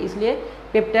आते हैं, इसलिए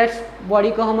पेप्टाइड्स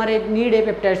बॉडी को हमारे नीड है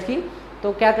पेप्टाइड्स की।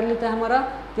 तो क्या कर लेता है हमारा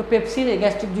जो पेप्सिन है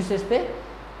गैस्ट्रिक जूसेस पे,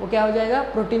 वो क्या हो जाएगा,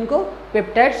 प्रोटीन को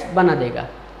पेप्टाइड्स बना देगा,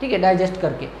 ठीक है, डाइजेस्ट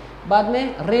करके। बाद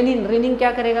में रेनिन, रेनिन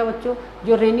क्या करेगा बच्चों,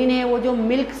 जो रेनिन है वो जो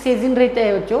मिल्क सेजिन रहता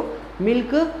है बच्चों,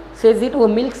 मिल्क सेजिन, वो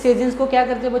मिल्क सेजिन्स को क्या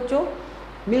करते हैं बच्चों,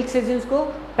 मिल्क सेजिन्स को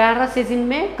पैरासेजिन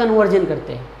में कन्वर्जन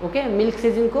करते हैं, ओके। मिल्क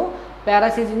सेजिन को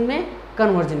पैरासेजिन में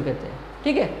कन्वर्जन करते हैं,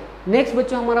 ठीक है। नेक्स्ट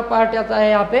बच्चों हमारा पार्ट आता है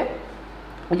यहाँ पे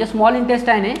जो स्मॉल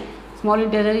इंटेस्टाइन है। स्मॉल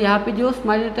इंटेस्टाइन, यहाँ पे जो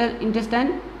स्मॉल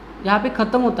इंटेस्टाइन यहाँ पे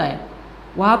ख़त्म होता है,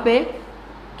 वहाँ पे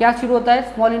क्या शुरू होता है,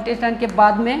 स्मॉल इंटेस्टाइन के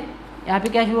बाद में यहाँ पे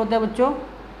क्या शुरू होता है बच्चों,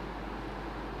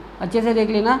 अच्छे से देख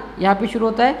लेना। यहाँ पे शुरू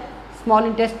होता है स्मॉल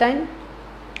इंटेस्टाइन,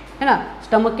 है ना।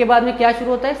 स्टमक के बाद में क्या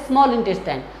शुरू होता है, स्मॉल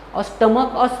इंटेस्टाइन। और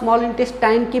स्टमक और स्मॉल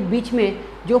इंटेस्टाइन के बीच में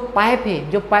जो पाइप है,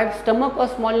 जो पाइप स्टमक और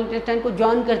स्मॉल इंटेस्टाइन को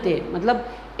जॉइन करते हैं, मतलब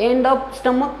end of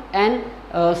stomach and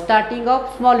starting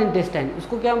of small intestine,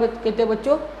 उसको क्या कहते हैं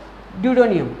बच्चों,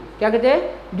 ड्यूडेनियम। क्या कहते हैं,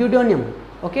 ड्यूडेनियम,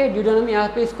 ओके। ड्यूडेनियम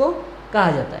यहाँ पे इसको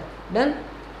कहा जाता है। Done,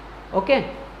 okay.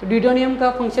 तो ड्यूडेनियम का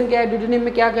फंक्शन क्या है, ड्यूडेनियम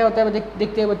में क्या क्या होता है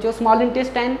देखते हैं बच्चों। स्मॉल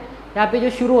इंटेस्टाइन यहाँ पे जो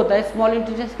शुरू होता है, स्मॉल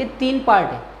इंटेस्टाइन के 3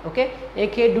 पार्ट है, ओके।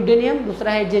 एक है ड्यूडेनियम,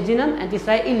 दूसरा है जेजिनम एंड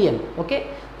तीसरा है इलियम, ओके।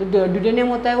 तो ड्यूडेनियम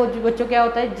होता है वो बच्चों क्या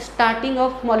होता है, स्टार्टिंग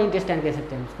ऑफ स्मॉल इंटेस्टाइन कह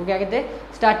सकते हैं उसको, क्या कहते हैं,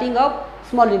 starting of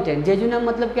small intestine. Jejunum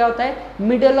मतलब क्या होता है,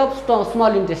 मिडल ऑफ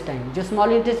स्मॉल इंटेस्टाइन, जो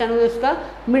स्मॉल इंटेस्टाइन होता है उसका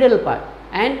मिडल पार्ट।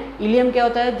 एंड इलियम क्या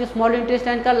होता है, जो स्मॉल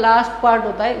इंटेस्टाइन का लास्ट पार्ट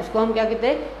होता है, उसको हम क्या कहते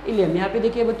हैं, इलियम। यहाँ पे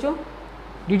देखिए बच्चों,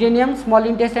 ड्यूडेनियम स्मॉल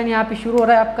इंटेस्टाइन यहाँ पे शुरू हो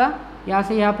रहा है आपका, यहाँ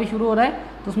से यहाँ पे शुरू हो रहा है।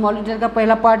 तो स्मॉल इंटेस्टाइन का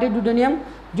पहला पार्ट है ड्यूडेनियम,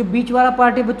 जो बीच वाला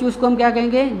पार्ट है बच्चों उसको हम क्या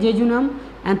कहेंगे, जेजुनम।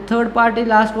 एंड थर्ड पार्ट है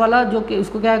लास्ट वाला, जो कि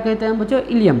उसको क्या कहते हैं बच्चों,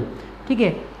 इलियम, ठीक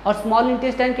है। और स्मॉल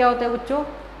इंटेस्टाइन क्या होता है बच्चों,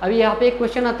 अभी यहाँ पे एक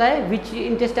क्वेश्चन आता है विच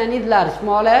इंटेस्टाइन इज लार्ज,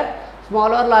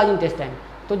 स्मॉल और लार्ज इंटेस्टाइन।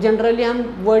 तो जनरली हम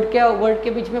वर्ड के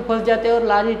बीच में फंस जाते हैं और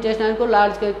लार्ज इंटेस्टाइन को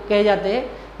लार्ज कहे जाते हैं,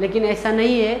 लेकिन ऐसा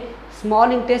नहीं है।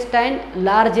 स्मॉल इंटेस्टाइन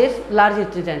लार्ज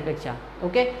इंटेस्टाइन पेक्षा,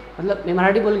 ओके, मतलब मैं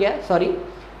मराठी बोल गया, सॉरी।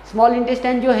 स्मॉल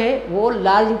इंटेस्टाइन जो है वो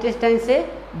लार्ज इंटेस्टाइन से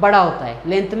बड़ा होता है,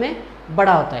 लेंथ में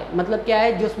बड़ा होता है। मतलब क्या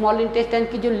है, जो स्मॉल इंटेस्टाइन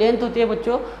की जो लेंथ होती है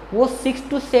बच्चों, वो 6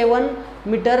 to 7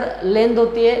 मीटर लेंथ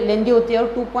होती है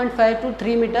और 2.5 to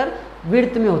 3 मीटर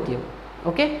विड्थ में होती है,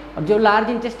 ओके। और जो लार्ज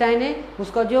इंटेस्टाइन है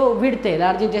उसका जो विड्थ है,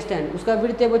 लार्ज इंटेस्टाइन उसका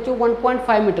विड्थ है बच्चों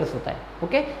 1.5 मीटर्स होता है,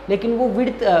 ओके। लेकिन वो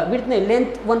विड्थ नहीं,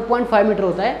 लेंथ 1.5 मीटर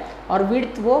होता है और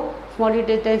विड्थ वो स्मॉल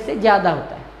इंटेस्टाइन से ज़्यादा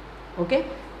होता है, ओके,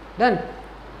 डन।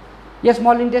 ये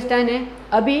स्मॉल इंटेस्टाइन है।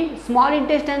 अभी स्मॉल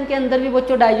इंटेस्टाइन के अंदर भी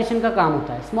बच्चों डाइजेशन का काम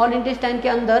होता है। स्मॉल इंटेस्टाइन के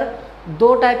अंदर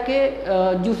 2 टाइप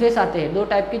के जूसेस आते हैं, 2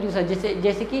 टाइप के जूस है,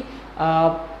 जैसे कि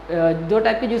 2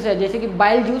 टाइप के जूस है, जैसे कि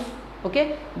bile juice, okay.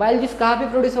 Bile juice कहाँ पे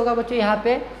प्रोड्यूस होगा बच्चों, यहाँ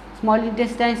पे स्मॉल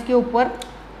इंटेस्टाइन के ऊपर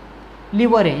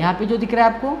लीवर है, यहाँ पे जो दिख रहा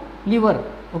है आपको लीवर,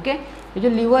 ओके। ये जो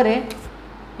लीवर है,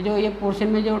 जो ये पोर्शन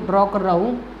में जो ड्रॉ कर रहा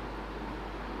हूँ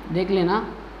देख लेना,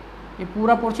 ये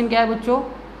पूरा पोर्शन क्या है बच्चों,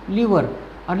 लीवर।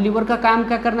 और लीवर का काम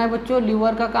क्या करना है बच्चों,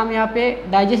 लीवर का काम यहाँ पे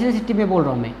डाइजेशन सिस्टम में बोल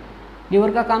रहा हूँ मैं।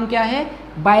 लीवर का काम क्या है,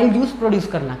 बाइल जूस प्रोड्यूस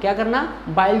करना। क्या करना,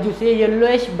 बाइल जूस। ये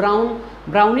येलोइश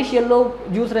ब्राउनिश येलो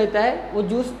जूस रहता है, वो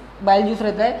जूस बाइल जूस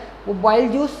रहता है। वो बाइल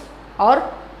जूस, और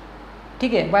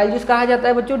ठीक है, बाइल जूस कहा जाता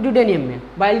है बच्चों ड्यूडेनियम में।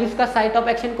 बाइल जूस का साइट ऑफ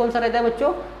एक्शन कौन सा रहता है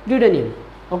बच्चों, ड्यूडेनियम,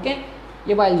 ओके।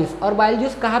 ये बाइल जूस, और बाइल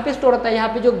जूस कहाँ पे स्टोर होता है, यहाँ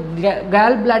पे जो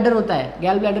गैल ब्लैडर होता है,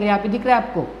 गैल ब्लैडर यहाँ पे दिख रहा है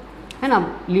आपको, है ना,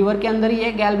 लीवर के अंदर ही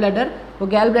है गैल ब्लैडर। वो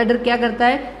गैल ब्लैडर क्या करता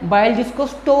है, बाइल जूस को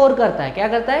स्टोर करता है। क्या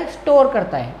करता है, स्टोर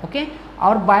करता है, ओके।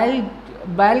 और बाइल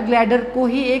ब्लैडर को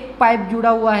ही एक पाइप जुड़ा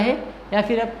हुआ है, या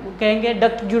फिर आप कहेंगे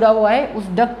डक्ट जुड़ा हुआ है। उस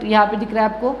डक्ट यहाँ पे दिख रहा है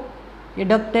आपको, ये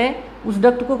डक्ट है। उस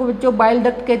डक्ट को जो बाइल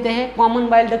डक्ट कहते हैं, कॉमन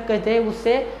बाइल डक्ट कहते हैं।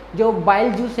 उससे जो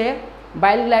बाइल जूस है,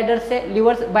 बाइल ब्लैडर से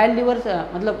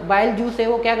मतलब बाइल जूस है,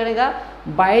 वो क्या करेगा,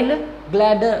 बाइल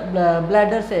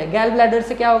ब्लैडर से, गैल ब्लैडर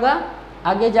से क्या होगा,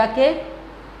 आगे जाके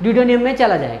ड्यूडेनियम में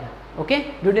चला जाएगा, ओके,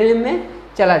 ड्यूडेनियम में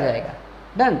चला जाएगा,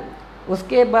 डन।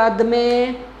 उसके बाद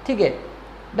में, ठीक है,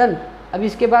 डन। अब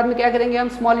इसके बाद में क्या करेंगे हम,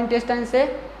 स्मॉल इंटेस्टाइन से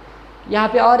यहाँ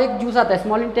पे और एक जूस आता है,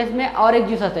 स्मॉल इंटेस्टाइन में और एक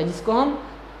जूस आता है जिसको हम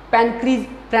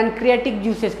पैनक्रियाटिक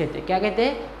जूसेस कहते हैं। क्या कहते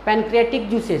हैं, पैनक्रियाटिक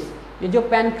जूसेस। ये जो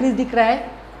पैनक्रीज दिख रहा है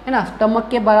ना, स्टमक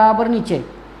के बराबर नीचे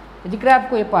दिख रहा है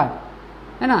आपको ये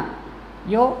पार्ट, है ना,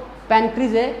 जो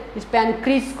पैनक्रीज है। इस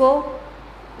पैनक्रीज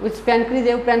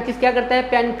क्या करता है,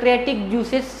 पैनक्रियाटिक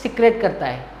जूसेस सिक्रेट करता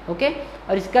है, ओके।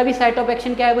 और इसका भी साइट ऑफ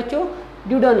एक्शन क्या है बच्चों,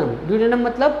 ड्यूडेनम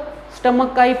मतलब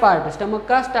स्टमक का ही पार्ट, स्टमक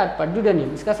का स्टार्ट पार्ट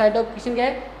ड्यूडेनियम। इसका साइट ऑफ एक्शन क्या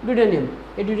है, ड्यूडेनियम।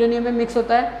 ये ड्यूडेनियम में मिक्स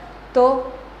होता है। तो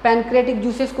पैनक्रियाटिक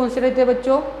जूसेस कौन से रहते हैं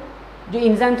बच्चों, जो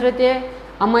एंजाइम्स रहते हैं,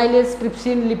 amylase,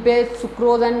 trypsin, lipase,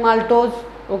 sucrose and maltose,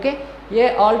 okay.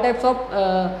 ये ऑल टाइप्स ऑफ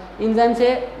एंजाइम्स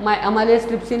है, amylase,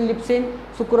 trypsin, लिप्सिन,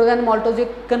 sucrose and maltose. ये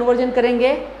कन्वर्जन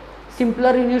करेंगे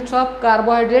simpler units of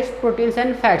carbohydrates, proteins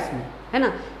and fats में, है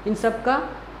ना। इन सब का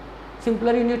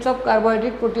simpler units of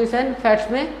carbohydrate, proteins and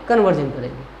fats में कन्वर्जन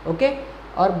करेंगे, ओके।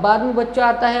 और बाद में बच्चों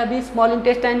आता है अभी स्मॉल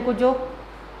इंटेस्टाइन को, जो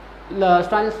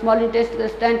स्मॉल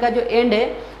इंटेस्टाइन का जो एंड है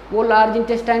वो लार्ज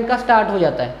इंटेस्टाइन का स्टार्ट हो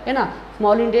जाता है ना।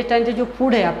 स्मॉल इंटेस्टाइन से जो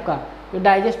फूड है आपका, जो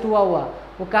डाइजेस्ट हुआ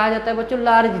वो कहा जाता है बच्चों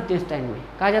लार्ज इंटेस्टाइन में,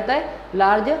 कहा जाता है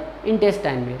लार्ज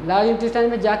इंटेस्टाइन में। लार्ज इंटेस्टाइन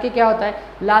में जाके क्या होता है,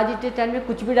 लार्ज इंटेस्टाइन में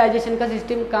कुछ भी डाइजेशन का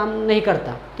सिस्टम काम नहीं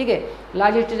करता, ठीक है।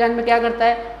 लार्ज इंटेस्टाइन में क्या करता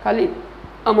है, खाली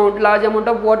लार्ज अमाउंट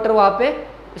ऑफ वाटर वहाँ पे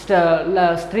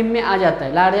स्ट्रीम में आ जाता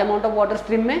है, large amount of water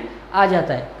stream में आ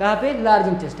जाता है। कहाँ पे, लार्ज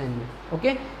इंटेस्टाइन में,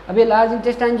 ओके। अब ये लार्ज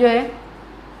इंटेस्टाइन जो है,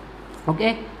 ओके,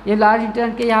 ये लार्ज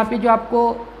इंटेस्टाइन के यहाँ पे जो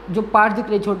आपको जो पार्ट दिख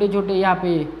रहे छोटे छोटे यहाँ पे,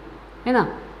 है ना,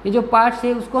 ये जो पार्ट्स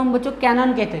है उसको हम बच्चों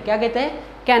कैनन कहते हैं। क्या कहते हैं,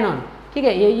 कैनन, ठीक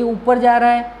है। ये ऊपर जा रहा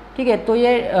है, ठीक है, तो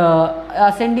ये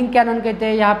असेंडिंग कैनन कहते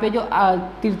हैं। यहाँ पे जो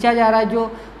तिरछा जा रहा है,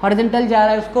 जो हॉरिजॉन्टल जा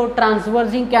रहा है, उसको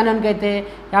ट्रांसवर्सिंग कैनन कहते हैं।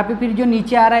 यहाँ पे फिर जो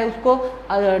नीचे आ रहा है उसको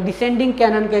डिसेंडिंग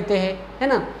कैनन कहते हैं, है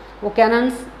ना। वो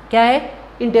कैनन्स क्या है,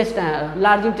 इंटेस्टाइन,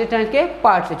 लार्ज इंटेस्टाइन के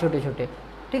पार्ट्स है छोटे छोटे,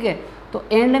 ठीक है। तो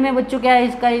एंड में बच्चों क्या है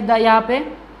इसका, यहाँ पे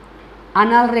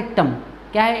अनाल रेक्टम,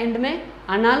 क्या है एंड में,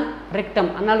 अनाल रेक्टम।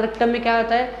 अनाल रेक्टम में क्या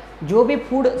होता है, जो भी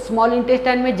फूड स्मॉल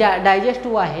इंटेस्टाइन में डाइजेस्ट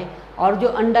हुआ है और जो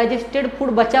अनडाइजेस्टेड फूड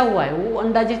बचा हुआ है, वो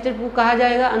अनडाइजेस्टेड फूड कहा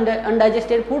जाएगा,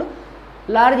 अनडाइजेस्टेड फूड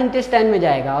लार्ज इंटेस्टाइन में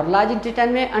जाएगा। और लार्ज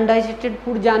इंटेस्टाइन में अनडाइजेस्टेड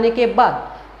फूड जाने के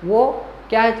बाद वो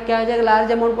क्या हो जाएगा,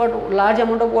 लार्ज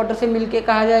अमाउंट ऑफ वाटर से मिलके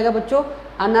कहा जाएगा बच्चों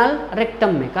अनाल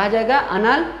रेक्टम में, कहा जाएगा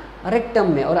अनाल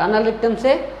रेक्टम में। और अनाल रेक्टम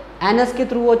से एनस के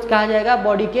थ्रू वो कहा जाएगा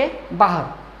बॉडी के बाहर,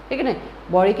 ठीक है ना,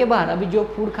 बॉडी के बाहर। अभी जो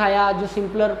फूड खाया, जो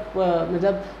सिंपलर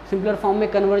मतलब सिंपलर फॉर्म में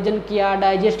कन्वर्जन किया,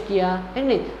 डाइजेस्ट किया, ठीक है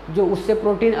ना, जो उससे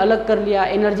प्रोटीन अलग कर लिया,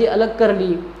 एनर्जी अलग कर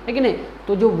ली, ठीक है ना,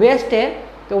 तो जो वेस्ट है,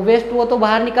 तो वेस्ट वो तो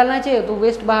बाहर निकलना चाहिए। तो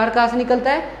वेस्ट बाहर कहाँ से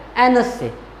निकलता है? एनस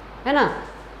से, है ना,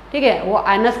 ठीक है। वो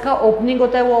एनस का ओपनिंग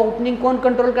होता है, वो ओपनिंग कौन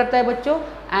कंट्रोल करता है बच्चों?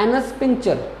 Anus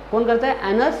sphincter. कौन करता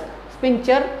है? Anus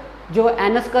sphincter. जो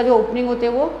एनस का जो ओपनिंग होते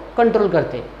हैं वो कंट्रोल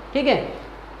करते हैं, ठीक है।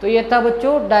 तो ये था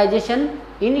बच्चों डाइजेशन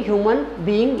इन ह्यूमन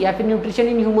बीइंग या फिर न्यूट्रिशन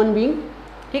इन ह्यूमन बीइंग,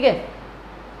 ठीक है।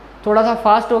 थोड़ा सा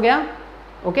फास्ट हो गया,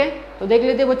 ओके। तो देख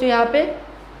लेते बच्चों यहाँ पे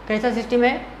कैसा सिस्टम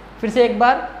है, फिर से एक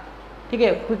बार, ठीक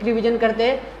है, क्विक रिवीजन करते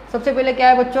हैं। सबसे पहले क्या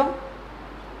है बच्चों,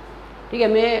 ठीक है,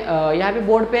 मैं यहाँ पे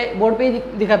बोर्ड पे ही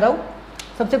दिखाता हूँ।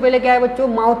 सबसे पहले क्या है बच्चों?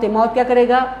 माउथ है। माउथ क्या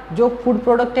करेगा? जो फूड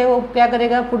प्रोडक्ट है वो क्या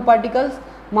करेगा? फूड पार्टिकल्स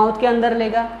माउथ के अंदर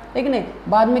लेगा, ठीक है ना।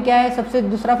 बाद में क्या है? सबसे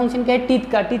दूसरा फंक्शन क्या है?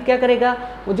 टीथ का। टीथ क्या करेगा?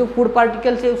 वो जो फूड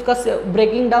पार्टिकल्स है उसका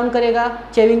ब्रेकिंग डाउन करेगा,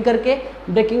 चेविंग करके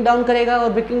ब्रेकिंग डाउन करेगा,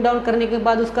 और ब्रेकिंग डाउन करने के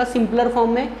बाद उसका सिंपलर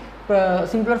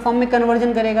फॉर्म में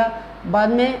कन्वर्जन करेगा। बाद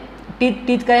में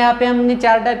टीथ का यहाँ पे हमने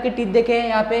 4 टाइप के टीथ देखे हैं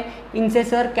यहाँ पे,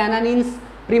 इंसेसर, कैनानिन्स,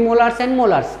 प्रीमोलार्स and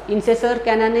molars. इंसेसर,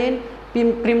 कैनानिन,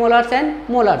 प्रीमोलार्स and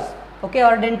molars, okay.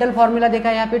 और डेंटल फॉर्मूला देखा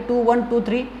है यहाँ पे 2 1 2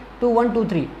 3 2 1 2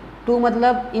 3। 2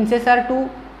 मतलब इंसेसर 2,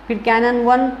 फिर कैनन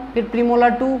 1, फिर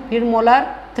प्रीमोलार 2, फिर मोलार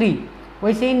 3।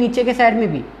 वैसे ही नीचे के साइड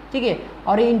में भी, ठीक है।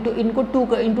 और ये इनको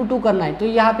 2 करना है, तो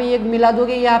यहाँ पे एक मिला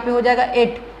दोगे, यहाँ पे हो जाएगा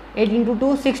 8 ×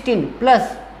 2 16,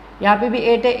 प्लस यहाँ पे भी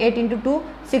 8 है, 8 × 2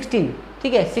 16,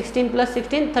 ठीक है। 16 +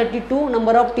 16 32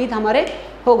 नंबर ऑफ टीथ हमारे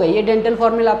हो गए। ये डेंटल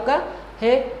फॉर्मूला आपका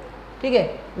है, ठीक है।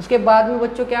 उसके बाद में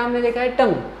बच्चों क्या हमने देखा है?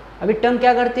 टंग। अभी टंग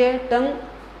क्या करते हैं? टंग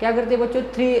क्या करते हैं बच्चों?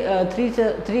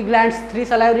 थ्री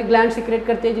सलाइवरी ग्लैंड सीक्रेट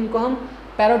करते हैं, जिनको हम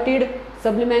parotid,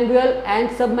 sublingual and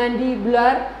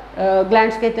submandibular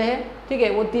glands कहते हैं, ठीक है।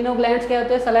 वो तीनों ग्लैंड्स क्या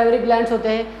होते हैं? सलाइवरी ग्लैंड्स होते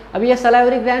हैं। अभी ये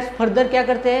सलाइवरी ग्लैंड्स फर्दर क्या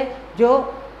करते हैं?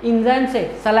 जो इंजाइम्स है,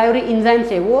 सलाइवरी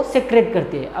इंजाइम्स है, वो सेक्रेट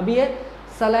करते हैं। अभी ये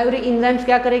सलाइवरी इंजाइम्स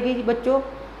क्या करेगी बच्चों?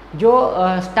 जो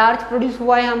स्टार्च प्रोड्यूस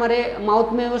हुआ है हमारे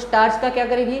माउथ में, वो स्टार्च का क्या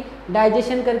करेगी?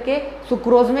 डाइजेशन करके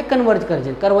सुक्रोज में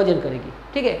कन्वर्जन करेगी,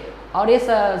 ठीक है। और ये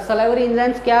सलाइवरी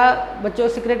एंजाइम्स क्या बच्चों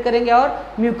सीक्रेट करेंगे? और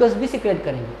म्यूकस भी सीक्रेट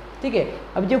करेंगे, ठीक है।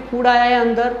 अब जो फूड आया है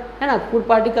अंदर, है ना, फूड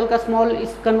पार्टिकल का स्मॉल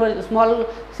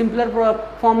सिंपलर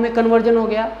फॉर्म में कन्वर्जन हो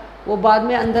गया, वो बाद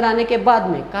में अंदर आने के बाद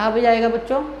में कहाँ पे जाएगा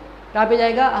बच्चों? कहाँ पे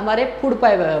जाएगा? हमारे फूड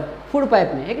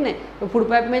पाइप में, है कि नहीं। तो फूड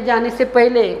पाइप में जाने से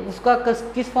पहले उसका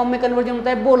किस फॉर्म में कन्वर्जन होता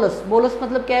है? बोलस। बोलस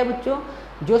मतलब क्या है बच्चों?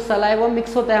 जो सलाइवा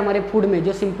मिक्स होता है हमारे फूड में,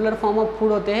 जो सिंपलर फॉर्म ऑफ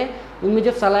फूड होते हैं उनमें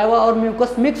जो सलाइवा और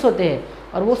म्यूकस मिक्स होते हैं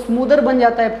और वो स्मूदर बन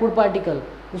जाता है फूड पार्टिकल,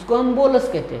 उसको हम बोलस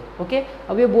कहते हैं, ओके।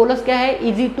 अब ये बोलस क्या है?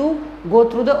 Easy to go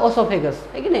through the oesophagus,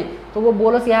 है कि नहीं। तो वो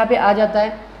बोलस यहाँ पे आ जाता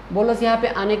है। बोलस यहाँ पे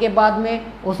आने के बाद में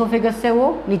ओसोफेगस से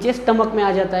वो नीचे स्टमक में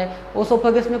आ जाता है।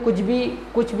 ओसोफेगस में कुछ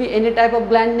भी एनी टाइप ऑफ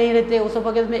ग्लैंड नहीं रहते,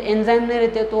 ओसोफेगस में एंजाइम नहीं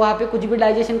रहते, तो वहाँ पे कुछ भी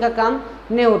डाइजेशन का काम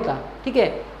नहीं होता, ठीक है।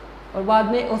 और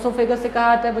बाद में ओसोफेगस से कहा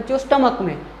आता है बच्चों स्टमक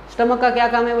में। स्टमक का क्या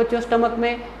काम है बच्चों? स्टमक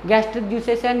में gastric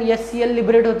juices and HCL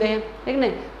liberate होते हैं, ठीक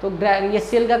नहीं। तो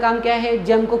एचसीएल का काम क्या है?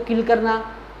 जर्म को किल करना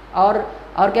और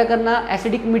क्या करना?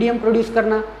 एसिडिक मीडियम प्रोड्यूस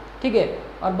करना, ठीक है।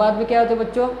 और बाद में क्या होता है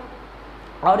बच्चों?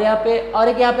 और यहाँ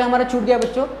पे हमारा छूट गया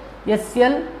बच्चों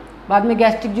एचसीएल, बाद में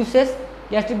गैस्ट्रिक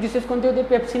जूसेस कौन से होते हैं?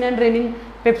 Pepsin and rennin.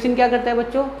 पेप्सिन क्या करता है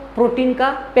बच्चों? प्रोटीन का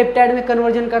पेप्टाइड में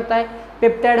कन्वर्जन करता है।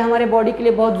 पेप्टाइड हमारे बॉडी के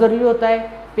लिए बहुत ज़रूरी होता है।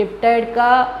 पेप्टाइड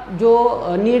का जो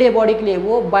नीड है बॉडी के लिए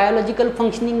वो बायोलॉजिकल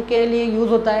फंक्शनिंग के लिए यूज़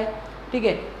होता है, ठीक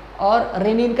है। और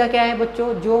रेनिन का क्या है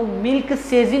बच्चों? जो मिल्क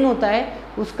सेजिन होता है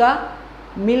उसका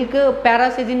मिल्क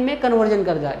पैरासेजिन में कन्वर्जन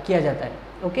किया जाता है,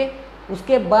 ओके।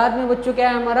 उसके बाद में बच्चों क्या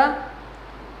है हमारा?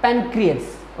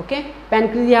 पैनक्रियस, ओके।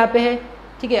 पैनक्रियस यहाँ पे है,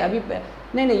 ठीक है। अभी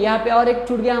नहीं यहाँ पे और एक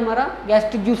छूट गया हमारा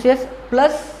गैस्ट्रिक जूसेस,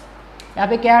 प्लस यहाँ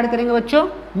पे क्या ऐड करेंगे बच्चों?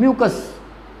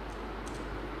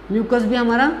 म्यूकस भी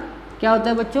हमारा क्या होता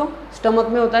है बच्चों? स्टमक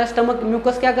में होता है। स्टमक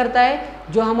म्यूकस क्या करता है?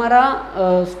 जो हमारा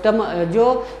जो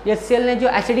एचसीएल ने जो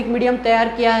एसिडिक मीडियम तैयार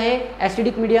किया है,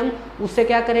 एसिडिक मीडियम, उससे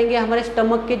क्या करेंगे? हमारे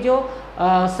स्टमक के जो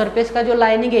सरफेस का जो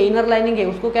लाइनिंग है, इनर लाइनिंग है,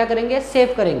 उसको क्या करेंगे?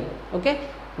 सेव करेंगे, ओके।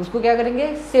 उसको क्या करेंगे?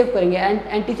 सेव करेंगे।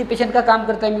 एंटीसिपेशन का काम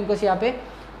करता है म्यूकस यहाँ पे।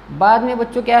 बाद में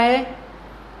बच्चों क्या है?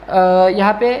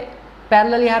 यहाँ पे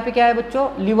पैरेलल यहाँ पे क्या है बच्चों?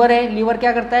 लीवर है। लीवर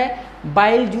क्या करता है?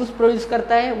 बाइल जूस प्रोड्यूस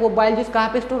करता है। वो बाइल जूस कहाँ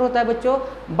पे स्टोर होता है बच्चों?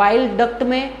 बाइल डक्ट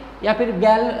में या फिर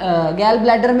गैल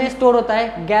ब्लैडर में स्टोर होता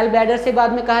है। गैल ब्लैडर से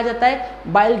बाद में कहा जाता है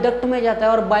बाइल डक्ट में जाता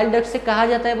है, और बाइल डक्ट से कहा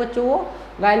जाता है बच्चों वो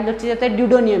बाइल डक्ट से जाता है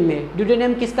ड्यूडेनियम में।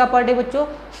 ड्यूडेनियम किसका पार्ट है बच्चों?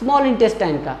 स्मॉल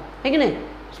इंटेस्टाइन का, है कि नहीं,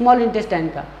 स्मॉल इंटेस्टाइन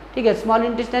का, ठीक है। स्मॉल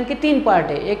इंटेस्टाइन के 3 पार्ट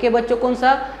है। एक है बच्चों कौन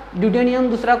सा? ड्यूडेनियम,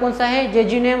 दूसरा कौन सा है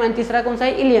जेजुनियम, एंड तीसरा कौन सा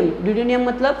है इलियम। ड्यूडेनियम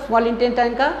मतलब स्मॉल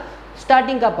इंटेस्टाइन का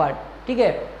स्टार्टिंग का पार्ट, ठीक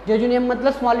है। जेजुनियम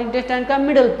मतलब स्मॉल इंटेस्टाइन का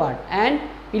मिडल पार्ट, एंड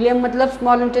इलियम मतलब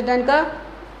स्मॉल इंटेस्टाइन का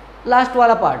लास्ट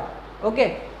वाला पार्ट। Okay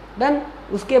done.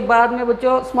 उसके बाद में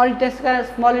बच्चों स्मॉल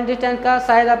इंटेस्टाइन का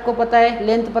शायद आपको पता है,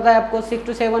 लेंथ पता है आपको 6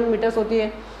 to 7 मीटर्स होती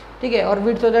है, ठीक है। और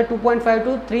विड्थ होता है 2.5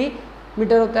 to 3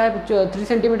 मीटर होता है बच्चों, 3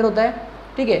 सेंटीमीटर होता है,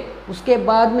 ठीक है। उसके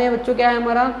बाद में बच्चों क्या है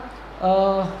हमारा,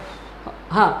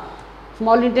 हाँ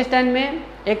स्मॉल इंटेस्टाइन में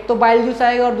एक तो बाइल जूस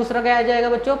आएगा और दूसरा क्या आ जाएगा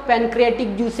बच्चों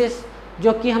पैनक्रियाटिक जूसेस,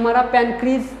 जो कि हमारा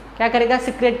पैनक्रीज क्या करेगा,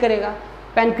 सिक्रेट करेगा।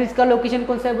 पैनक्रीज का लोकेशन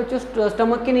कौन सा है बच्चों,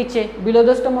 स्टमक के नीचे, below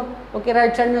the stomach, okay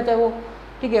right side में होता है वो,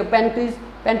 ठीक है।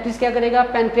 पैनक्रीज क्या करेगा,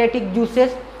 पैनक्रियाटिक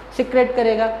जूसेस सिक्रेट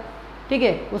करेगा, ठीक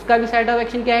है। उसका भी साइड ऑफ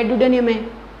एक्शन क्या है, ड्यूडेनियम है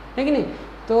कि नहीं।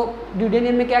 तो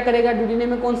ड्यूडेनियम में क्या करेगा, ड्यूडेनियम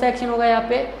में कौन सा एक्शन होगा, यहाँ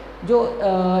पे जो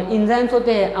एंजाइम्स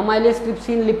होते हैं amylase,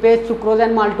 trypsin, lipase, sucrose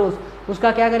and maltose,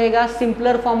 उसका क्या करेगा,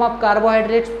 simpler form of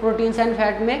carbohydrates, proteins and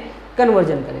fat में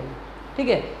कन्वर्जन करेगा, ठीक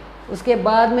है। उसके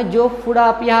बाद में जो फूड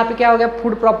आप यहाँ पे क्या हो गया,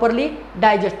 फूड प्रॉपरली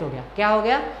डाइजेस्ट हो गया, क्या हो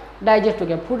गया, डाइजेस्ट हो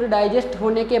गया। फूड डाइजेस्ट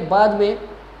होने के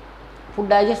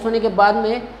बाद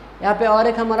में यहाँ पे और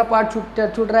एक हमारा पार्ट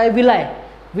छूट रहा है,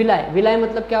 विलाय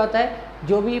मतलब क्या होता है,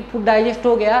 जो भी फूड डाइजेस्ट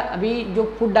हो गया, अभी जो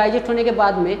फूड डाइजेस्ट होने के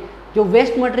बाद में जो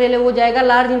वेस्ट मटेरियल है वो जाएगा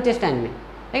लार्ज इंटेस्टाइन में,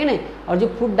 है कि नहीं। और जो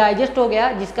फूड डाइजेस्ट हो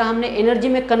गया, जिसका हमने एनर्जी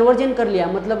में कन्वर्जन कर लिया,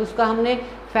 मतलब उसका हमने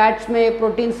फैट्स में,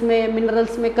 प्रोटीन्स में,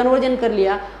 मिनरल्स में कन्वर्जन कर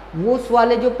लिया, वो उस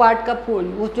वाले जो पार्ट का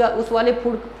फूड, उस वाले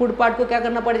फूड पार्ट को क्या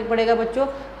करना पड़ेगा बच्चों,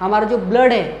 हमारा जो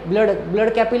ब्लड है,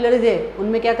 ब्लड कैपिलरीज है,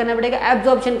 उनमें क्या करना पड़ेगा,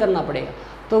 एब्जॉर्प्शन करना पड़ेगा।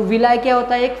 तो विलाय क्या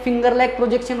होता है, एक फिंगर लाइक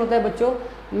प्रोजेक्शन होता है बच्चों,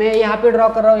 मैं यहाँ पे ड्रॉ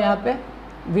कर रहा हूँ, यहाँ पे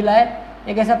विलाय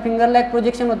एक ऐसा फिंगर लाइक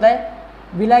प्रोजेक्शन होता है।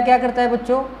 विलाय क्या करता है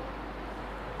बच्चों,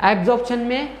 एब्जॉर्प्शन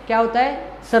में क्या होता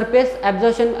है, सरफेस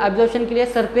एब्जॉर्प्शन के लिए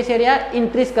सरफेस एरिया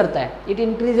इंक्रीज करता है, it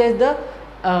increases the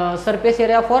surface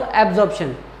area for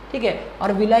absorption, ठीक है।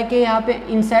 और विलाय के यहाँ पे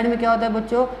इनसाइड में क्या होता है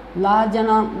बच्चों, large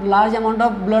amount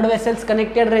of blood vessels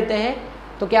connected रहते हैं।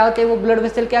 तो क्या होते हैं, वो ब्लड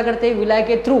वेसल क्या करते हैं, विलाय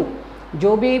के थ्रू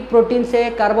जो भी प्रोटीन से,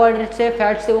 कार्बोहाइड्रेट से,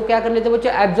 फैट से, वो क्या कर लेते हैं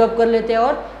बच्चों, एब्जॉर्ब कर लेते हैं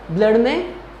और ब्लड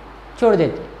में छोड़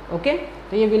देते हैं, ओके।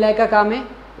 तो ये विलाय का काम है।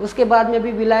 उसके बाद में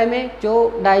भी विलाय में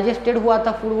जो डाइजेस्टेड हुआ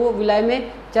था फूड, वो विलाय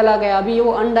में चला गया। अभी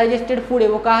वो अनडाइजेस्टेड फूड है,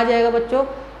 वो कहाँ जाएगा बच्चों,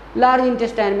 लार्ज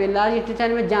इंटेस्टाइन में। लार्ज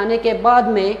इंटेस्टाइन में जाने के बाद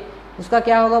में उसका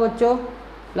क्या होगा बच्चों,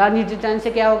 लार्ज इंटेस्टाइन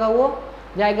से क्या होगा, वो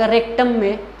जाएगा रेक्टम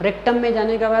में। रेक्टम में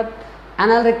जाने के बाद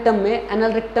एनल रेक्टम में,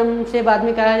 एनल रेक्टम से बाद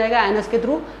में क्या जाएगा, एनस के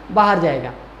थ्रू बाहर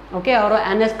जाएगा, ओके। और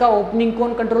एनस का ओपनिंग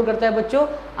कौन कंट्रोल करता है बच्चों,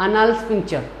 एनल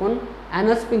स्फिंक्टर, कौन,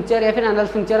 एनल स्फिंक्टर या फिर एनल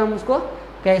स्फिंक्टर हम उसको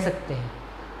कह सकते हैं।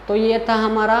 तो ये था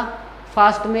हमारा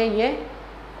फास्ट में ये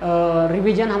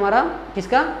रिवीजन हमारा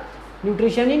किसका,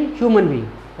 nutrition in human being,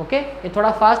 okay. ये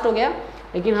थोड़ा फास्ट हो गया,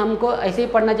 लेकिन हमको ऐसे ही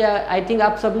पढ़ना चाहिए। आई थिंक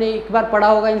आप सबने एक बार पढ़ा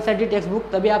होगा इनसाइड टेक्स्ट बुक,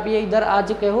 तभी आप ये इधर आ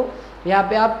चुके हो। यहाँ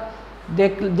पे आप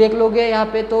देख लोगे यहाँ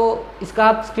पे, तो इसका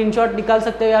आप स्क्रीनशॉट निकाल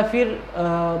सकते हो या फिर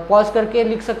पॉज करके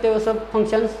लिख सकते हो सब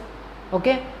फंक्शंस,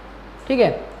 ओके, ठीक है।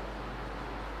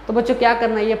 तो बच्चों क्या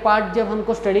करना है, ये पार्ट जब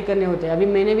हमको स्टडी करने होते हैं, अभी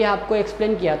मैंने भी आपको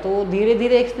एक्सप्लेन किया, तो धीरे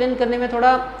धीरे एक्सप्लेन करने में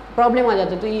थोड़ा प्रॉब्लम आ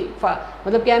जाता है। तो ये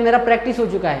मतलब क्या है, मेरा प्रैक्टिस हो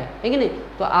चुका है कि नहीं।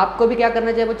 तो आपको भी क्या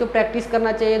करना चाहिए बच्चों, प्रैक्टिस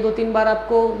करना चाहिए, 2-3 बार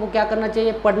आपको वो क्या करना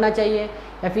चाहिए, पढ़ना चाहिए।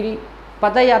 या फिर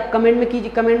पता ही आप कमेंट में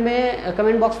कीजिए,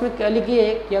 कमेंट बॉक्स में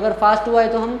लिखिए कि अगर फास्ट हुआ है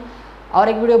तो हम और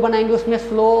एक वीडियो बनाएंगे, उसमें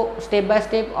स्लो स्टेप बाय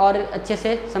स्टेप और अच्छे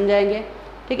से समझाएंगे,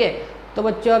 ठीक है। तो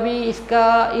बच्चों अभी इस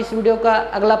वीडियो का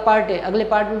अगला पार्ट है, अगले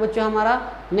पार्ट में बच्चों हमारा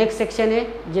नेक्स्ट सेक्शन है,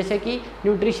 जैसे कि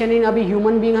न्यूट्रिशन इन, अभी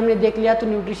ह्यूमन बीइंग हमने देख लिया, तो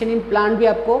न्यूट्रिशन इन प्लांट भी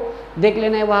आपको देख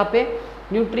लेना है वहाँ पे।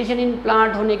 न्यूट्रिशन इन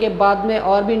प्लांट होने के बाद में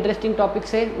और भी इंटरेस्टिंग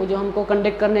टॉपिक्स है, वो जो हमको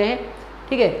कंडक्ट करने हैं,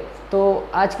 ठीक है। तो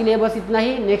आज के लिए बस इतना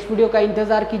ही, नेक्स्ट वीडियो का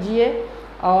इंतज़ार कीजिए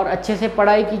और अच्छे से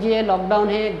पढ़ाई कीजिए। लॉकडाउन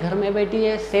है, घर में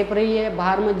बैठिए, सेफ रहिए,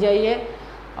 बाहर मत जाइए।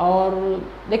 और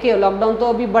देखिए लॉकडाउन तो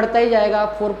अभी बढ़ता ही जाएगा,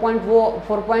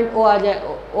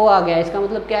 4.0 आ गया, इसका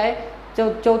मतलब क्या है,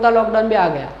 चौथा लॉकडाउन भी आ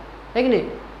गया है कि नहीं।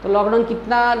 तो लॉकडाउन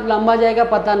कितना लंबा जाएगा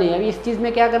पता नहीं। अभी इस चीज़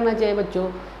में क्या करना चाहिए बच्चों,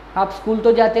 आप स्कूल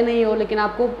तो जाते नहीं हो, लेकिन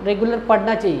आपको रेगुलर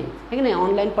पढ़ना चाहिए, है कि नहीं।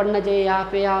 ऑनलाइन पढ़ना चाहिए, यहाँ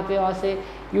पे वहाँ से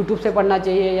यूट्यूब से पढ़ना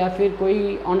चाहिए, या फिर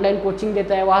कोई ऑनलाइन कोचिंग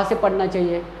देता है वहाँ से पढ़ना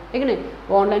चाहिए, है कि नहीं।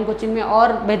 वो ऑनलाइन कोचिंग में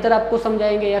और बेहतर आपको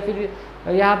समझाएंगे, या फिर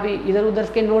यहाँ पे इधर उधर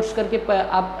के नोट्स करके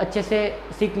आप अच्छे से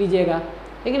सीख लीजिएगा,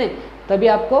 ठीक है नहीं। तभी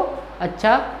आपको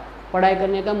अच्छा पढ़ाई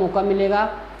करने का मौका मिलेगा।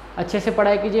 अच्छे से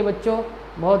पढ़ाई कीजिए बच्चों,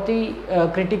 बहुत ही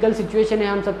क्रिटिकल सिचुएशन है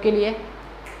हम सबके लिए,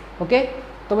 ओके।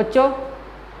 तो बच्चों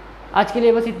आज के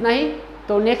लिए बस इतना ही।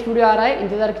 तो नेक्स्ट वीडियो आ रहा है,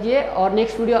 इंतज़ार कीजिए। और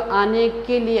नेक्स्ट वीडियो आने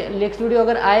के लिए, नेक्स्ट वीडियो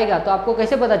अगर आएगा तो आपको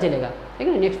कैसे पता चलेगा, ठीक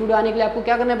है। नेक्स्ट वीडियो आने के लिए आपको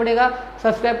क्या करना पड़ेगा,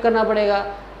 सब्सक्राइब करना पड़ेगा,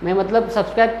 मैं मतलब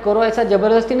सब्सक्राइब करो ऐसा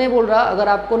ज़बरदस्ती नहीं बोल रहा, अगर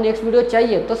आपको नेक्स्ट वीडियो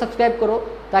चाहिए तो सब्सक्राइब करो,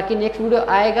 ताकि नेक्स्ट वीडियो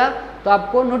आएगा तो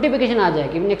आपको नोटिफिकेशन आ जाए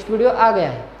कि नेक्स्ट वीडियो आ गया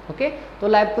है। ओके, तो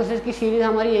लाइव प्रोसेस की सीरीज़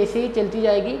हमारी ऐसे ही चलती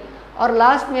जाएगी और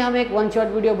लास्ट में हम एक 1 शॉट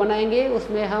वीडियो बनाएंगे,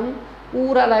 उसमें हम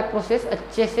पूरा लाइव प्रोसेस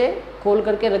अच्छे से खोल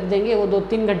करके रख देंगे। वो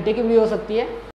 2-3 घंटे की वीडियो हो सकती है।